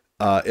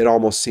 it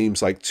almost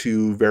seems like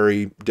 2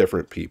 very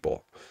different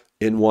people.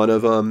 In one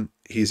of them,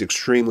 he's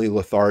extremely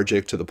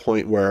lethargic to the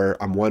point where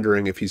I'm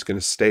wondering if he's going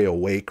to stay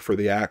awake for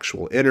the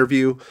actual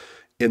interview.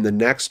 In the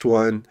next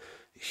one,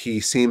 he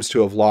seems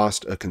to have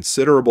lost a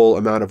considerable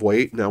amount of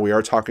weight. Now, we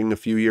are talking a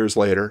few years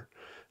later,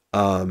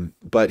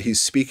 but he's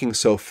speaking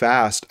so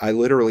fast, I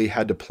literally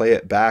had to play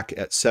it back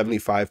at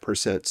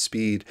 75%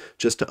 speed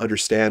just to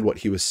understand what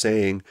he was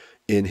saying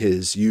in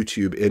his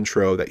YouTube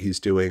intro that he's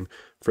doing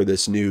for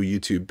this new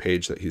YouTube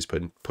page that he's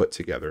put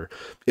together.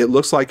 It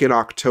looks like in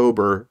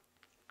October,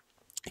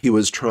 he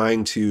was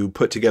trying to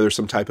put together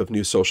some type of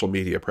new social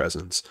media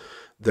presence.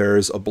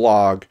 There's a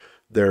blog,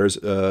 there's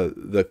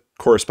the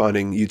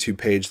corresponding YouTube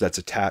page that's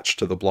attached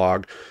to the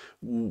blog.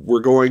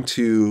 We're going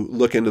to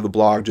look into the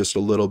blog just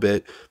a little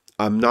bit.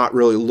 I'm not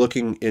really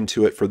looking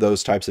into it for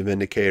those types of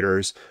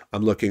indicators.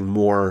 I'm looking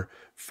more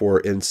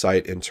for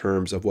insight in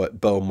terms of what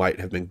Beau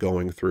might have been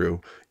going through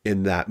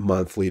in that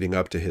month leading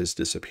up to his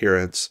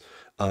disappearance.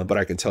 But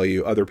I can tell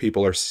you other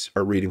people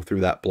are reading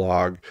through that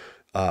blog,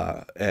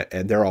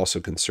 and they're also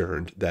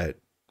concerned that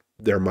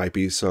there might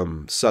be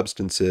some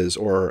substances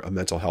or a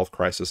mental health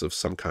crisis of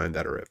some kind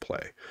that are at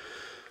play.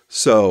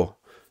 So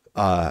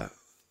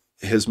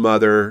his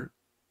mother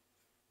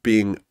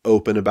being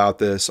open about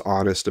this,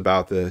 honest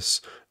about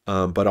this,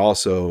 but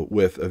also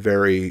with a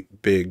very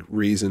big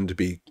reason to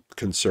be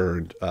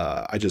concerned.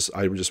 I just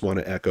want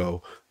to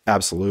echo,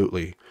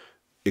 absolutely,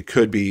 it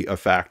could be a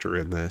factor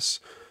in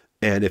this.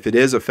 And if it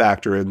is a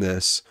factor in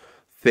this,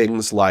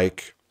 things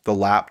like the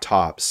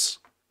laptops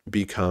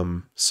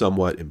become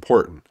somewhat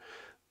important.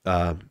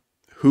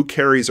 Who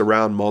carries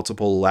around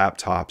multiple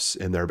laptops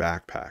in their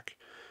backpack?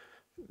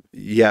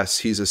 Yes,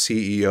 he's a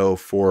CEO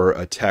for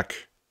a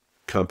tech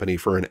company,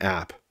 for an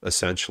app,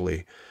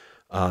 essentially.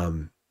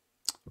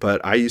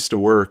 But I used to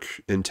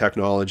work in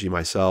technology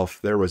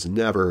myself. There was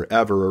never,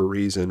 ever a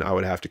reason I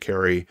would have to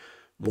carry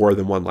more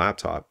than one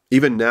laptop.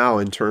 Even now,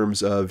 in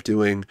terms of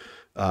doing,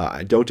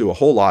 I don't do a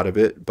whole lot of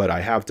it, but I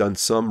have done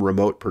some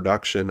remote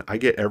production. I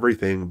get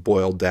everything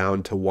boiled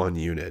down to one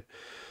unit.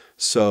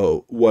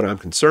 So what I'm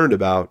concerned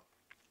about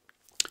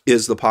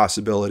is the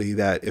possibility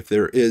that if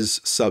there is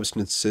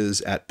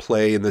substances at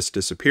play in this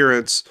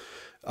disappearance,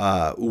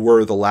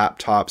 were the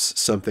laptops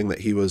something that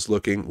he was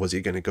looking, was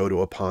he going to go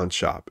to a pawn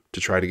shop to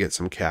try to get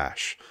some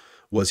cash?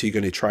 Was he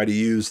going to try to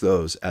use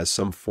those as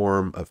some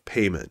form of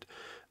payment?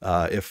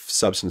 if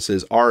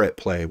substances are at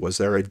play. Was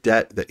there a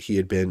debt that he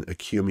had been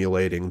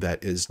accumulating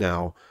that is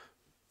now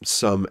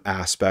some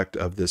aspect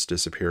of this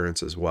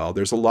disappearance as well?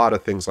 There's a lot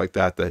of things like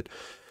that that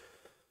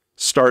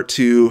start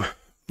to,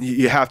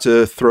 you have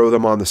to throw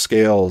them on the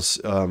scales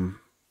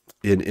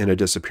in a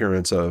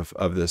disappearance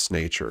of this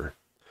nature.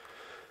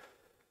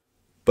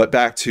 But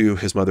back to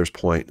his mother's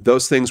point,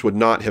 those things would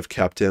not have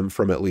kept him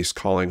from at least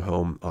calling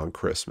home on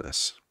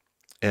Christmas.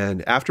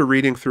 And after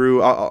reading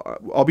through,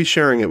 I'll be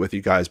sharing it with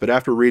you guys, but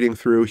after reading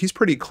through, he's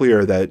pretty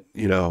clear that,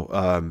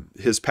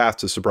 his path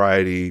to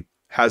sobriety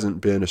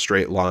hasn't been a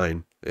straight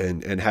line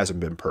and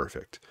hasn't been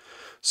perfect.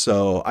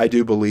 So I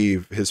do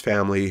believe his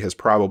family has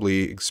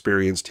probably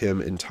experienced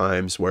him in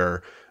times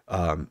where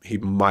he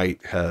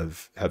might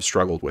have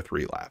struggled with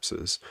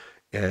relapses.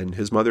 And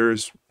his mother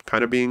is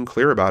kind of being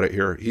clear about it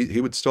here. He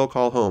would still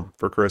call home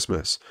for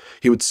Christmas.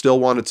 He would still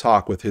want to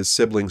talk with his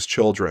siblings'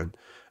 children.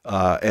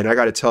 And I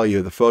got to tell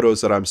you, the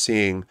photos that I'm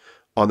seeing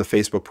on the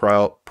Facebook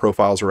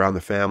profiles around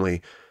the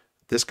family,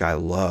 this guy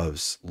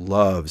loves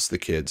the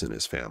kids in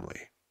his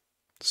family.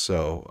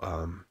 So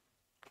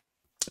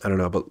I don't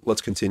know, but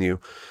let's continue.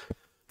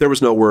 There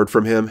was no word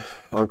from him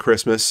on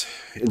Christmas.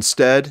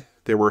 Instead,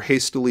 there were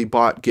hastily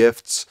bought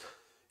gifts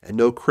and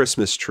no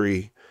Christmas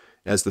tree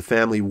as the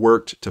family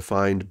worked to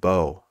find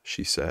Beau,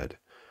 she said.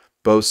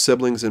 Beau's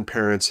siblings and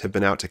parents have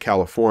been out to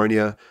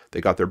California. They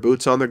got their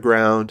boots on the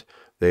ground.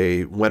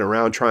 They went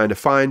around trying to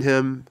find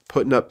him,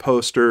 putting up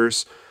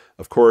posters,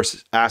 of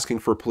course, asking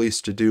for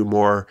police to do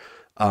more.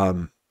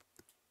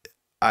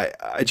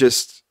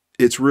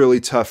 It's really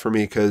tough for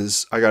me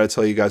because I got to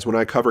tell you guys, when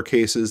I cover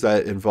cases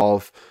that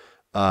involve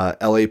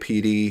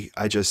LAPD,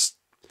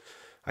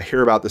 I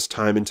hear about this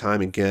time and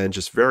time again,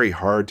 just very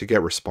hard to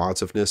get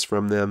responsiveness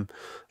from them.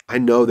 I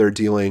know they're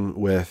dealing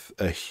with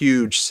a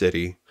huge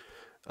city,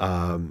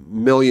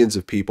 millions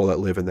of people that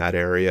live in that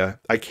area.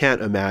 I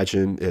can't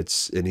imagine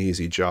it's an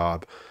easy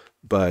job,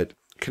 but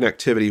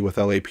connectivity with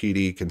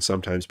LAPD can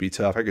sometimes be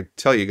tough. I could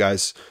tell you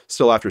guys,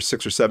 still after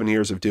 6 or 7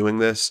 years of doing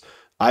this,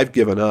 I've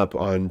given up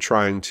on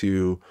trying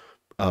to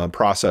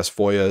process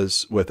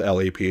FOIAs with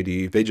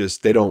LAPD.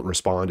 They don't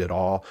respond at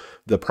all.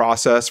 The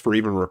process for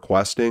even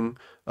requesting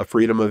a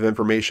Freedom of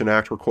Information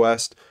Act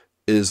request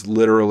is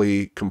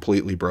literally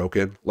completely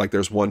broken. Like,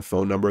 there's one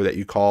phone number that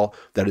you call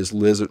that is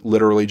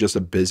literally just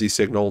a busy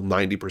signal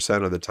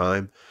 90% of the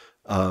time.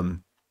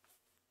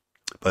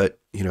 But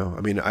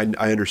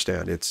I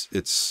understand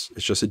it's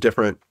just a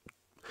different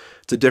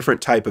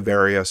type of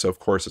area. So of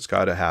course it's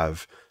got to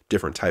have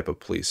different type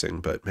of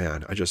policing, but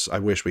man, I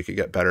wish we could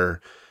get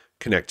better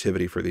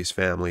connectivity for these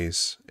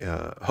families.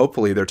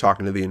 Hopefully they're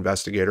talking to the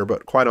investigator,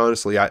 but quite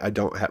honestly, I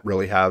don't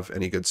really have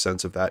any good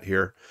sense of that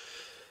here.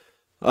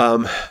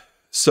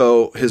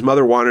 So his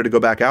mother wanted to go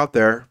back out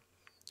there,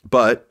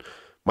 but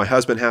my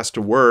husband has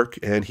to work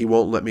and he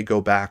won't let me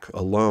go back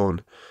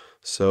alone.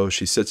 So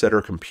she sits at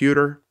her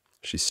computer,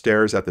 she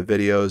stares at the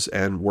videos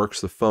and works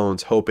the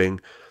phones,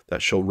 hoping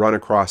that she'll run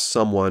across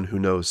someone who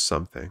knows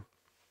something.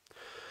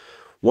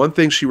 One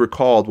thing she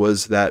recalled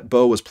was that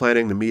Beau was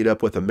planning to meet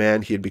up with a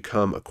man he had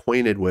become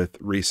acquainted with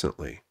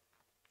recently.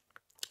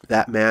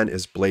 That man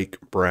is Blake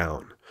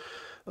Brown.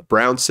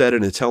 Brown said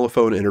in a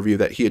telephone interview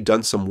that he had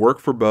done some work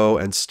for Beau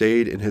and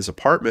stayed in his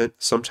apartment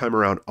sometime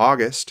around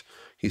August.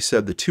 He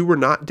said the two were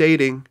not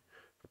dating,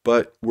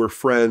 but were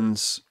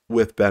friends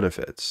with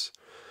benefits.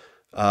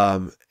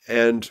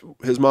 And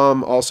his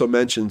mom also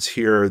mentions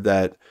here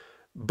that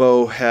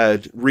Beau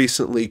had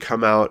recently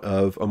come out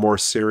of a more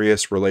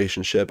serious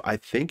relationship. I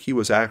think he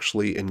was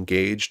actually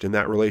engaged in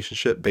that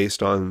relationship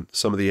based on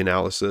some of the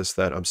analysis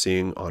that I'm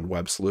seeing on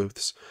Web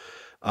Sleuths.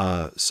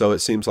 So it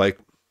seems like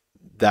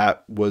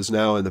that was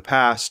now in the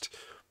past.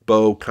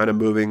 Beau, kind of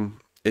moving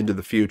into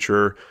the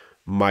future,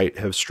 might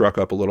have struck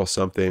up a little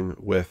something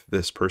with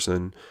this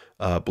person,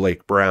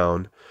 Blake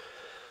Brown.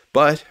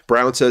 But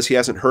Brown says he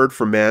hasn't heard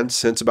from Mann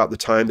since about the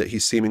time that he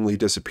seemingly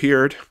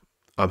disappeared.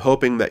 I'm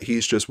hoping that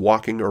he's just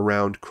walking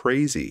around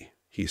crazy,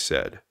 he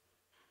said.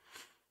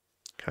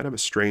 Kind of a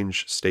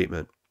strange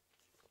statement.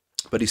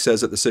 But he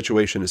says that the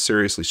situation is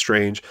seriously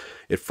strange.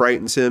 It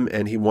frightens him,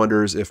 and he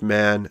wonders if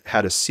Mann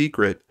had a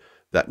secret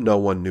that no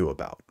one knew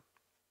about.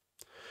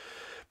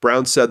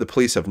 Brown said the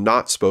police have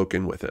not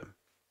spoken with him,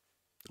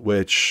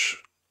 which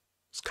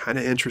is kind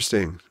of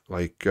interesting.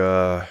 Like,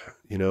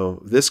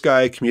 this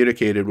guy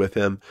communicated with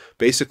him.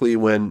 Basically,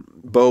 when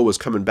Beau was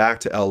coming back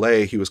to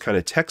LA, he was kind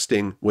of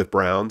texting with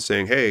Brown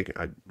saying, hey,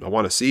 I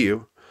want to see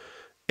you.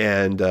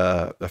 And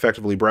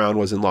effectively, Brown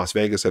was in Las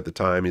Vegas at the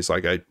time. He's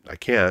like, I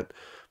can't.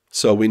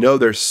 So we know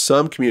there's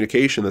some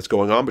communication that's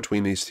going on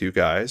between these two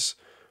guys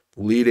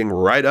leading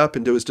right up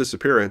into his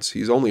disappearance.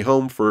 He's only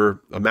home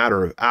for a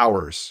matter of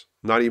hours,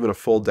 not even a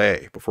full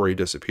day before he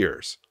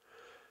disappears.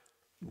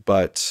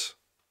 But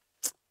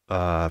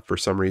for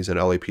some reason,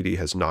 LAPD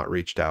has not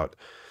reached out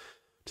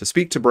to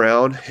speak to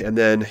Brown. And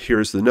then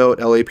here's the note: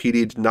 LAPD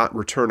did not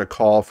return a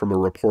call from a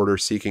reporter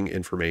seeking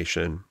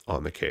information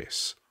on the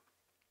case.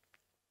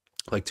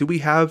 Like, do we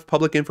have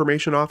public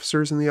information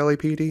officers in the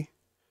LAPD?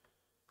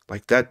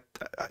 Like that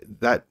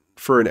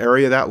for an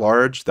area that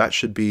large, that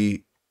should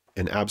be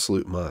an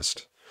absolute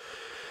must.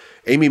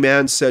 Amy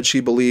Mann said she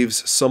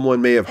believes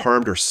someone may have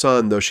harmed her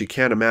son, though she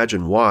can't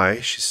imagine why.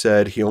 She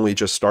said he only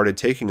just started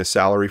taking a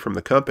salary from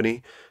the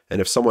company,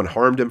 and if someone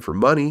harmed him for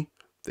money,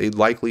 they'd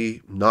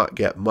likely not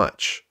get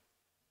much.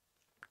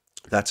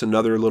 That's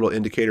another little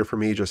indicator for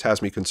me, just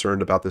has me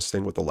concerned about this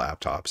thing with the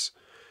laptops.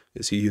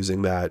 Is he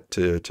using that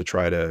to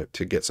try to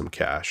get some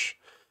cash?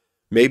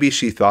 Maybe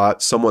she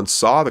thought someone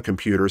saw the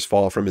computers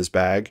fall from his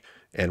bag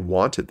and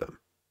wanted them.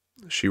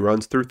 She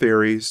runs through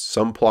theories,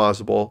 some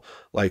plausible,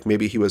 like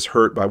maybe he was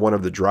hurt by one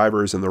of the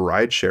drivers in the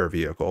rideshare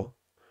vehicle.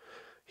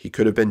 He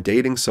could have been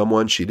dating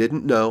someone she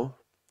didn't know,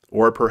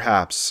 or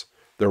perhaps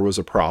there was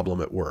a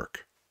problem at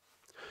work.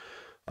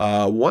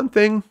 One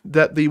thing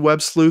that the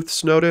web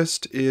sleuths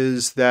noticed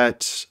is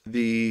that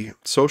the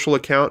social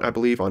account, I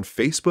believe on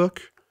Facebook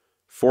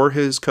for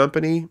his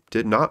company,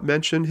 did not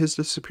mention his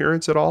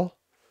disappearance at all.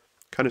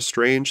 Kind of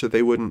strange that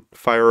they wouldn't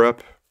fire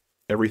up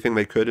everything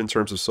they could in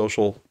terms of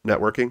social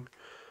networking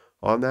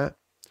on that.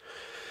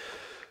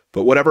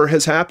 But whatever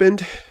has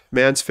happened,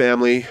 Mann's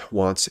family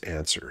wants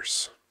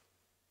answers.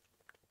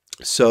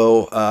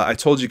 So I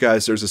told you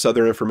guys there's this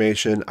other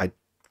information. I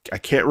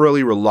can't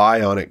really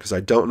rely on it because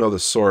I don't know the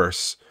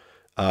source.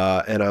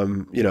 And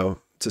I'm,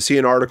 to see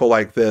an article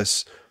like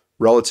this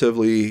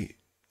very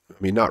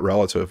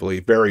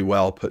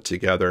well put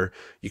together.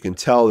 You can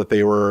tell that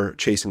they were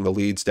chasing the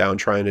leads down,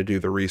 trying to do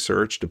the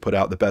research to put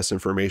out the best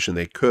information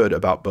they could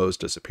about Beau's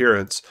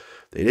disappearance.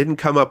 They didn't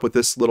come up with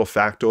this little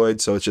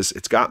factoid, so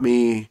it's got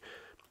me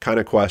kind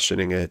of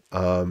questioning it.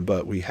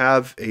 But we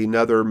have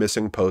another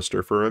missing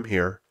poster for him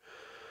here.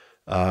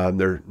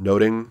 They're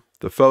noting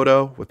the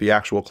photo with the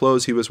actual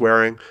clothes he was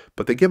wearing,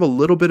 but they give a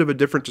little bit of a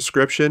different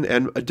description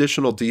and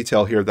additional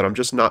detail here that I'm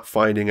just not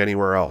finding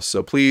anywhere else.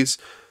 So please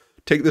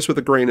take this with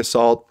a grain of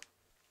salt.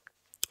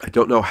 I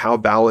don't know how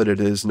valid it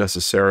is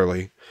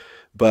necessarily,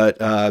 but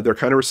they're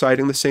kind of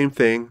reciting the same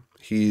thing.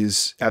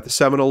 He's at the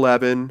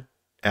 7-Eleven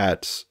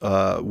at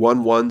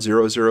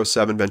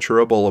 11007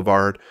 Ventura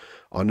Boulevard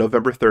on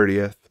November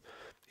 30th.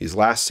 He's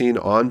last seen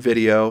on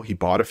video. He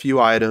bought a few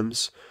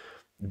items.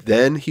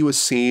 Then he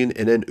was seen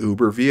in an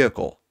Uber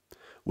vehicle.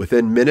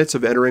 Within minutes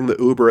of entering the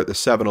Uber at the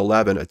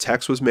 7-Eleven, a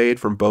text was made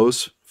from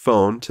Beau's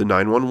phone to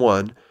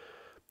 911.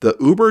 The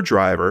Uber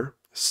driver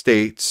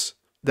states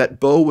that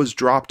Beau was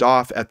dropped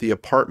off at the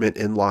apartment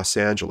in Los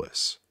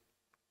Angeles.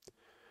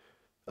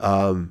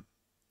 Where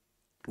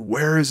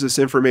is this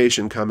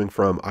information coming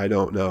from? I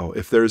don't know.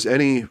 If there's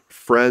any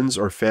friends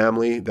or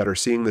family that are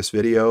seeing this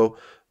video,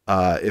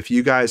 if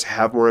you guys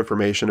have more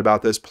information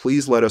about this,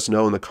 please let us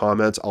know in the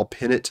comments. I'll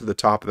pin it to the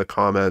top of the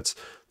comments.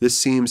 This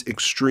seems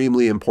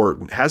extremely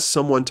important. Has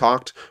someone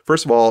talked?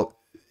 First of all,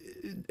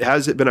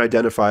 has it been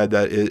identified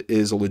that it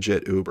is a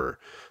legit Uber?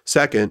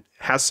 Second,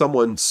 has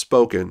someone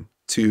spoken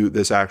to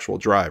this actual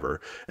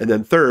driver? And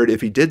then third,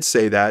 if he did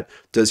say that,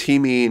 does he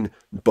mean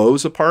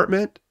Beau's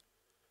apartment?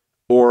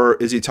 Or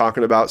is he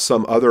talking about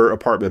some other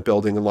apartment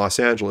building in Los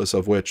Angeles,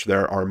 of which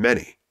there are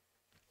many?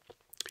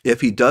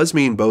 If he does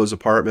mean Beau's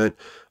apartment,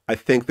 I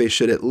think they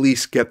should at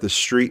least get the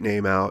street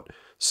name out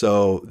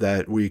so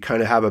that we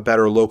kind of have a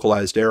better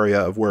localized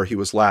area of where he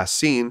was last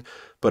seen.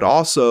 But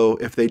also,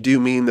 if they do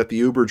mean that the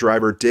Uber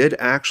driver did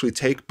actually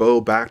take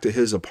Beau back to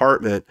his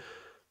apartment,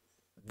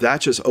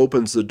 that just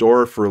opens the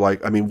door for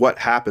what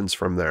happens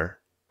from there?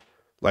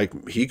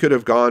 Like, he could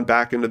have gone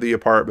back into the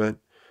apartment.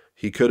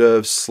 He could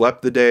have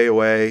slept the day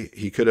away.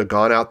 He could have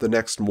gone out the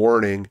next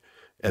morning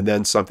and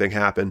then something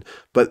happened.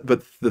 But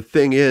the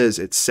thing is,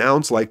 it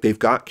sounds like they've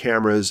got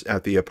cameras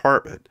at the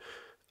apartment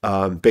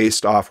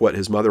based off what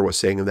his mother was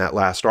saying in that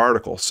last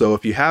article. So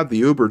if you have the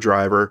Uber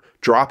driver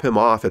drop him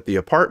off at the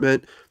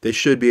apartment, they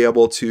should be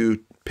able to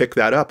pick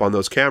that up on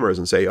those cameras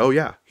and say, oh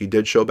yeah, he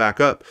did show back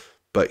up,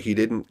 but he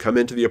didn't come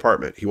into the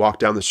apartment. He walked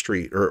down the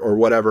street or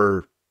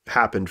whatever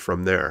happened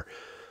from there.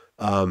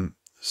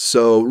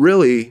 So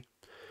really,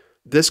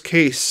 this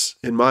case,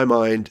 in my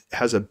mind,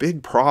 has a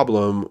big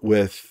problem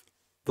with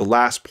the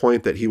last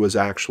point that he was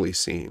actually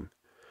seen.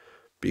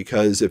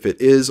 Because if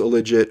it is a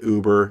legit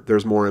Uber,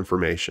 there's more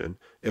information.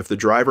 If the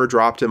driver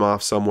dropped him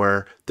off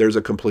somewhere, there's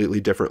a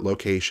completely different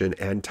location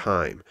and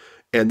time.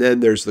 And then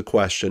there's the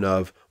question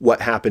of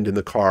what happened in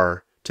the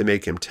car to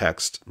make him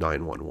text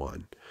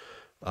 911.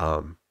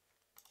 I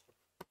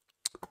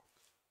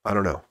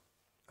don't know.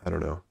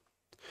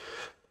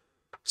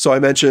 So I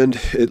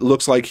mentioned it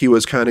looks like he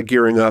was kind of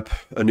gearing up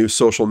a new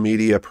social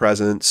media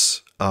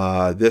presence.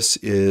 This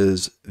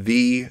is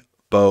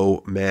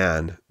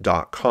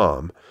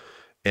thebeaumann.com.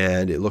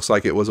 And it looks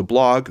like it was a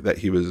blog that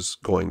he was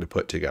going to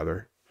put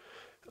together.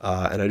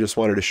 And I just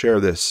wanted to share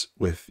this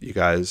with you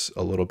guys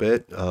a little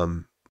bit.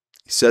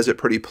 He says it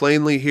pretty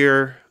plainly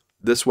here.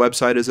 This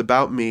website is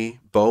about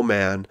me, Beau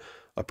Mann,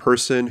 a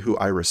person who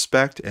I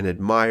respect and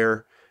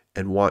admire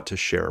and want to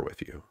share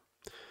with you.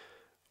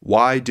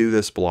 Why do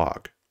this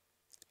blog?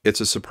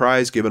 It's a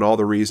surprise given all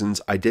the reasons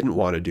I didn't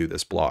want to do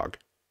this blog.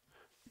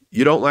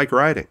 You don't like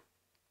writing.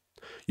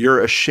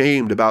 You're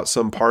ashamed about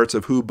some parts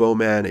of who Beau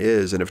Mann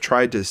is and have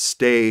tried to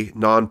stay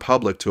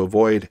non-public to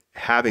avoid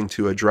having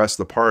to address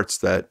the parts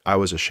that I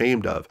was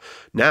ashamed of.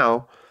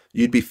 Now,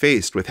 you'd be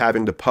faced with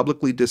having to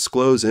publicly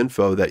disclose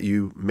info that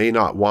you may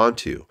not want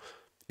to,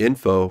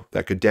 info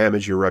that could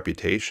damage your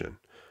reputation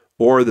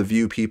or the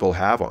view people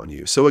have on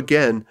you. So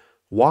again,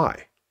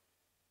 why?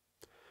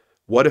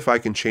 What if I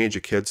can change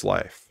a kid's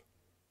life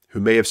who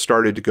may have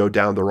started to go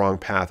down the wrong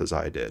path as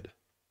I did?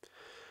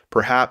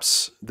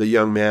 Perhaps the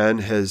young man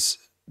has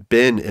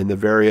been in the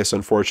various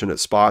unfortunate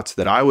spots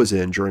that I was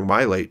in during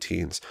my late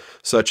teens,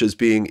 such as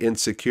being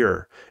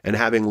insecure and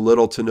having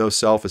little to no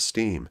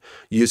self-esteem,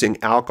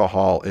 using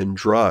alcohol and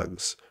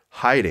drugs,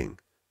 hiding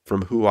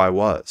from who I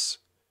was.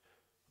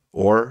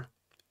 Or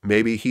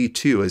maybe he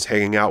too is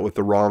hanging out with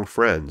the wrong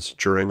friends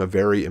during a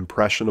very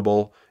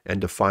impressionable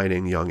and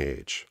defining young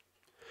age.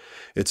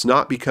 It's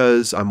not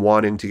because I'm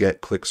wanting to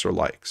get clicks or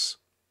likes.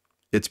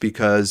 It's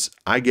because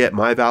I get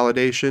my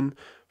validation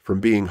from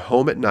being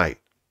home at night.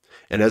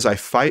 And as I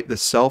fight the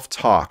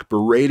self-talk,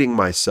 berating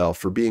myself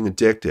for being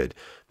addicted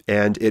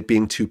and it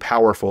being too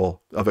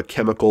powerful of a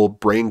chemical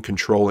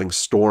brain-controlling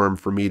storm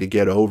for me to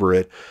get over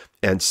it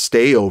and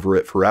stay over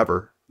it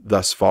forever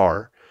thus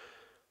far,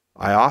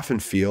 I often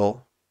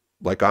feel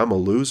like I'm a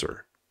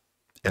loser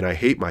and I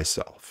hate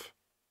myself.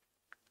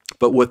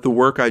 But with the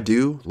work I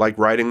do, like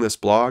writing this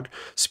blog,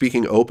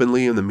 speaking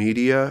openly in the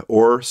media,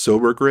 or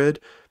Sober Grid,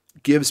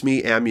 gives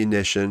me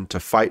ammunition to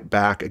fight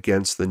back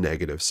against the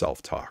negative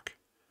self-talk.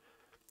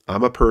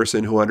 I'm a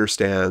person who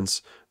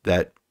understands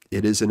that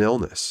it is an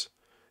illness,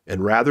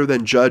 and rather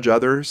than judge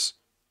others,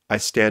 I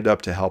stand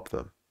up to help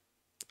them.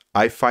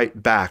 I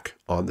fight back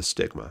on the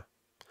stigma.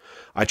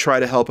 I try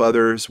to help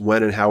others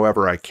when and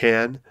however I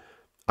can.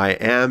 I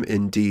am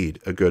indeed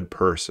a good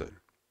person.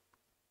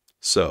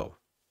 So,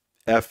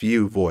 F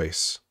you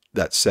voice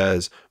that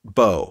says,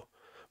 Beau,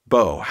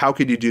 how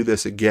could you do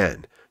this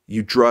again?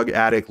 You drug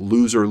addict,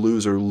 loser,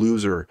 loser,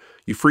 loser.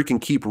 You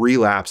freaking keep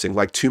relapsing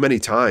like too many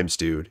times,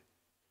 dude.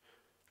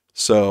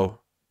 So,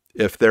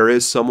 if there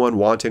is someone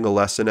wanting a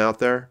lesson out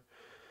there,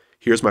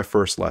 here's my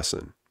first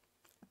lesson.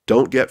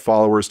 Don't get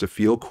followers to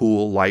feel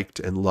cool, liked,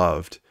 and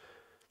loved.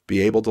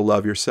 Be able to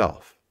love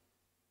yourself.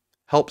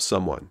 Help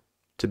someone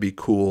to be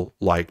cool,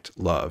 liked,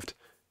 loved,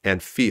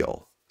 and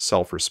feel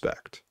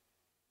self-respect.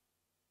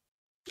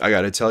 I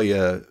got to tell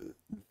you,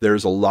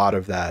 there's a lot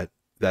of that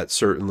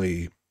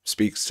certainly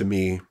speaks to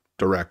me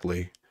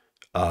directly.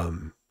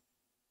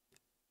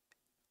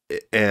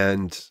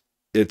 And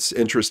it's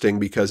interesting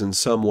because in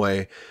some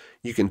way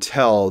you can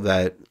tell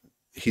that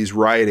he's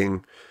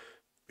writing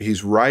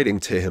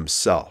to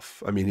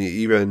himself. I mean,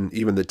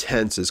 even the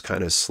tense is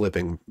kind of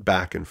slipping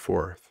back and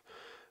forth.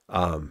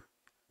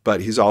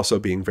 But he's also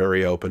being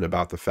very open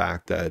about the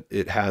fact that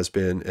it has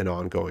been an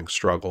ongoing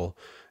struggle,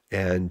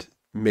 and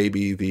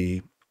maybe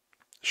the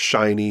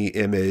shiny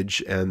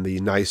image and the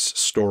nice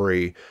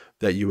story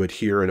that you would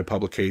hear in a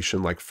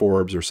publication like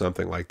Forbes or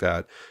something like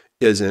that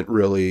isn't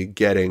really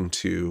getting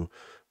to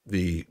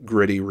the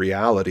gritty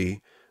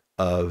reality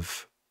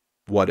of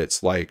what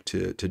it's like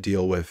to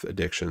deal with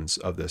addictions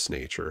of this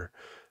nature.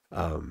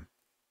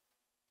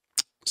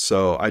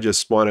 So I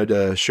just wanted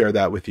to share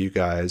that with you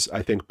guys.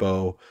 I think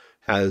Beau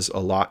has a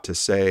lot to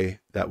say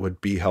that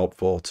would be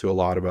helpful to a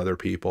lot of other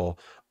people.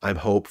 I'm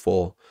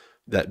hopeful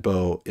that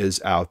Beau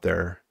is out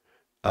there.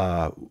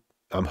 I'm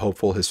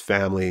hopeful his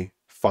family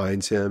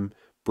finds him,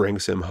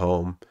 brings him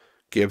home,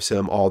 gives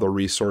him all the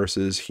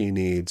resources he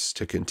needs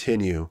to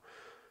continue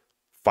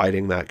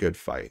fighting that good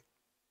fight,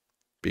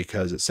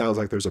 because it sounds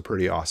like there's a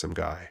pretty awesome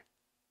guy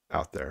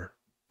out there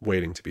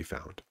waiting to be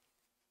found.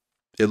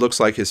 It looks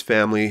like his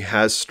family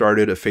has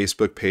started a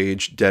Facebook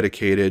page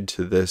dedicated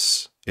to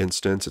this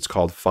instance. It's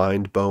called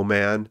Find Beau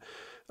Mann.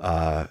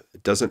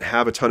 It doesn't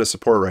have a ton of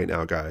support right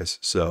now, guys.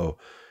 So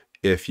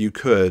if you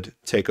could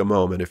take a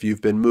moment, if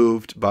you've been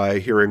moved by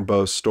hearing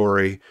Beau's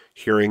story,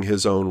 hearing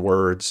his own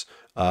words,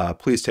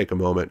 please take a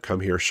moment,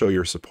 come here, show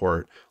your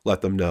support,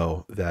 let them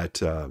know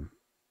that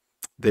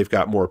they've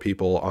got more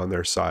people on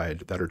their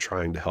side that are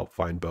trying to help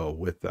find Beau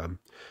with them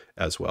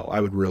as well. I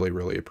would really,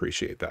 really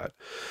appreciate that.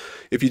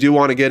 If you do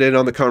want to get in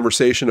on the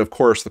conversation, of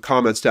course, the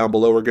comments down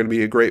below are going to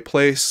be a great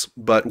place,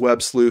 but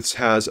Web Sleuths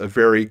has a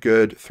very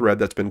good thread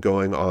that's been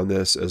going on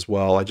this as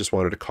well. I just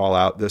wanted to call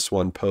out this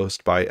one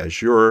post by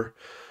Azure.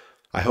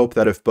 I hope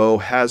that if Beau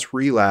has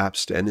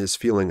relapsed and is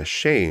feeling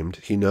ashamed,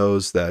 he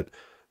knows that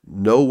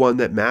no one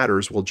that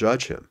matters will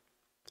judge him.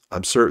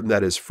 I'm certain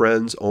that his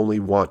friends only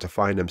want to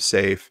find him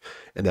safe,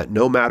 and that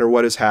no matter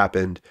what has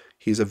happened,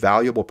 he's a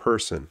valuable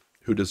person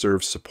who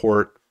deserves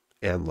support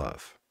and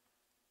love.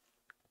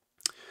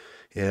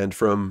 And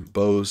from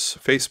Beau's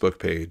Facebook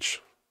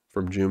page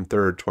from June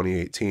 3rd,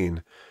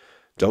 2018,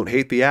 don't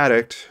hate the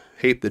addict,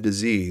 hate the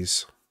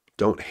disease.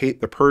 Don't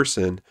hate the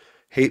person,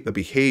 hate the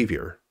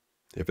behavior.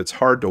 If it's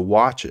hard to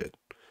watch it,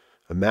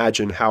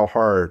 imagine how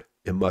hard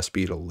it must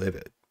be to live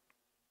it.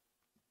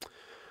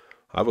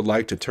 I would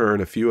like to turn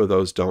a few of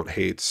those don't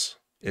hates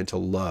into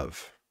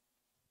love.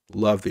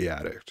 Love the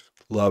addict.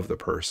 Love the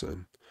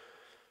person.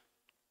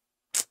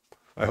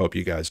 I hope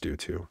you guys do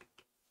too.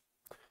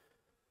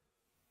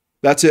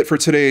 That's it for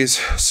today's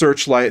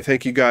Searchlight.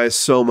 Thank you guys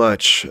so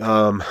much.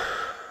 I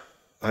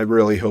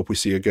really hope we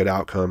see a good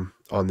outcome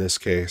on this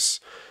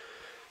case.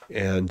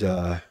 And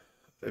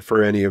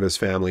for any of his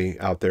family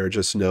out there,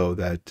 just know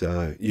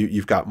that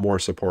you've got more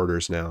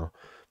supporters now.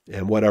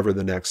 And whatever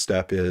the next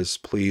step is,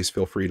 please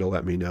feel free to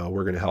let me know.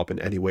 We're going to help in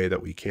any way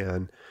that we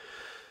can.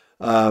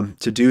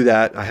 To do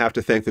that, I have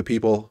to thank the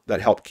people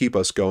that helped keep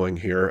us going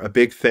here. A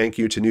big thank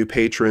you to new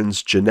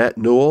patrons Jeanette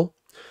Newell,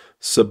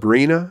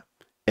 Sabrina,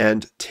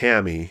 and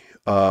Tammy.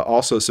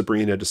 Also,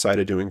 Sabrina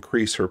decided to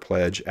increase her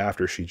pledge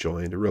after she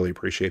joined. I really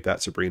appreciate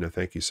that, Sabrina.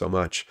 Thank you so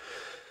much.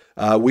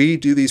 We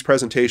do these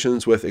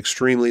presentations with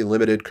extremely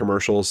limited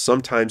commercials,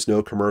 sometimes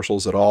no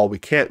commercials at all. We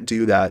can't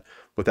do that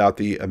without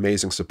the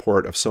amazing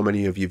support of so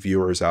many of you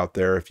viewers out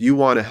there. If you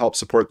want to help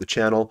support the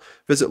channel,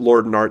 visit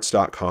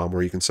lordandarts.com,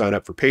 where you can sign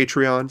up for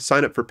Patreon,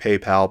 sign up for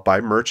PayPal,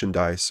 buy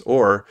merchandise,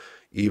 or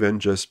even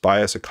just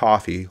buy us a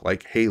coffee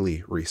like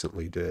Haley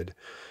recently did.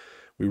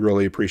 We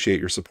really appreciate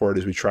your support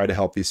as we try to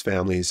help these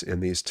families in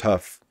these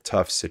tough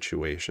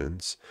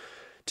situations.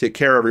 Take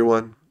care,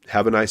 everyone.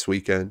 Have a nice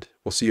weekend.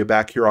 We'll see you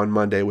back here on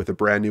Monday with a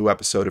brand new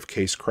episode of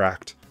Case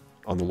Cracked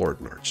on the Lord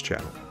and Arts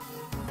channel.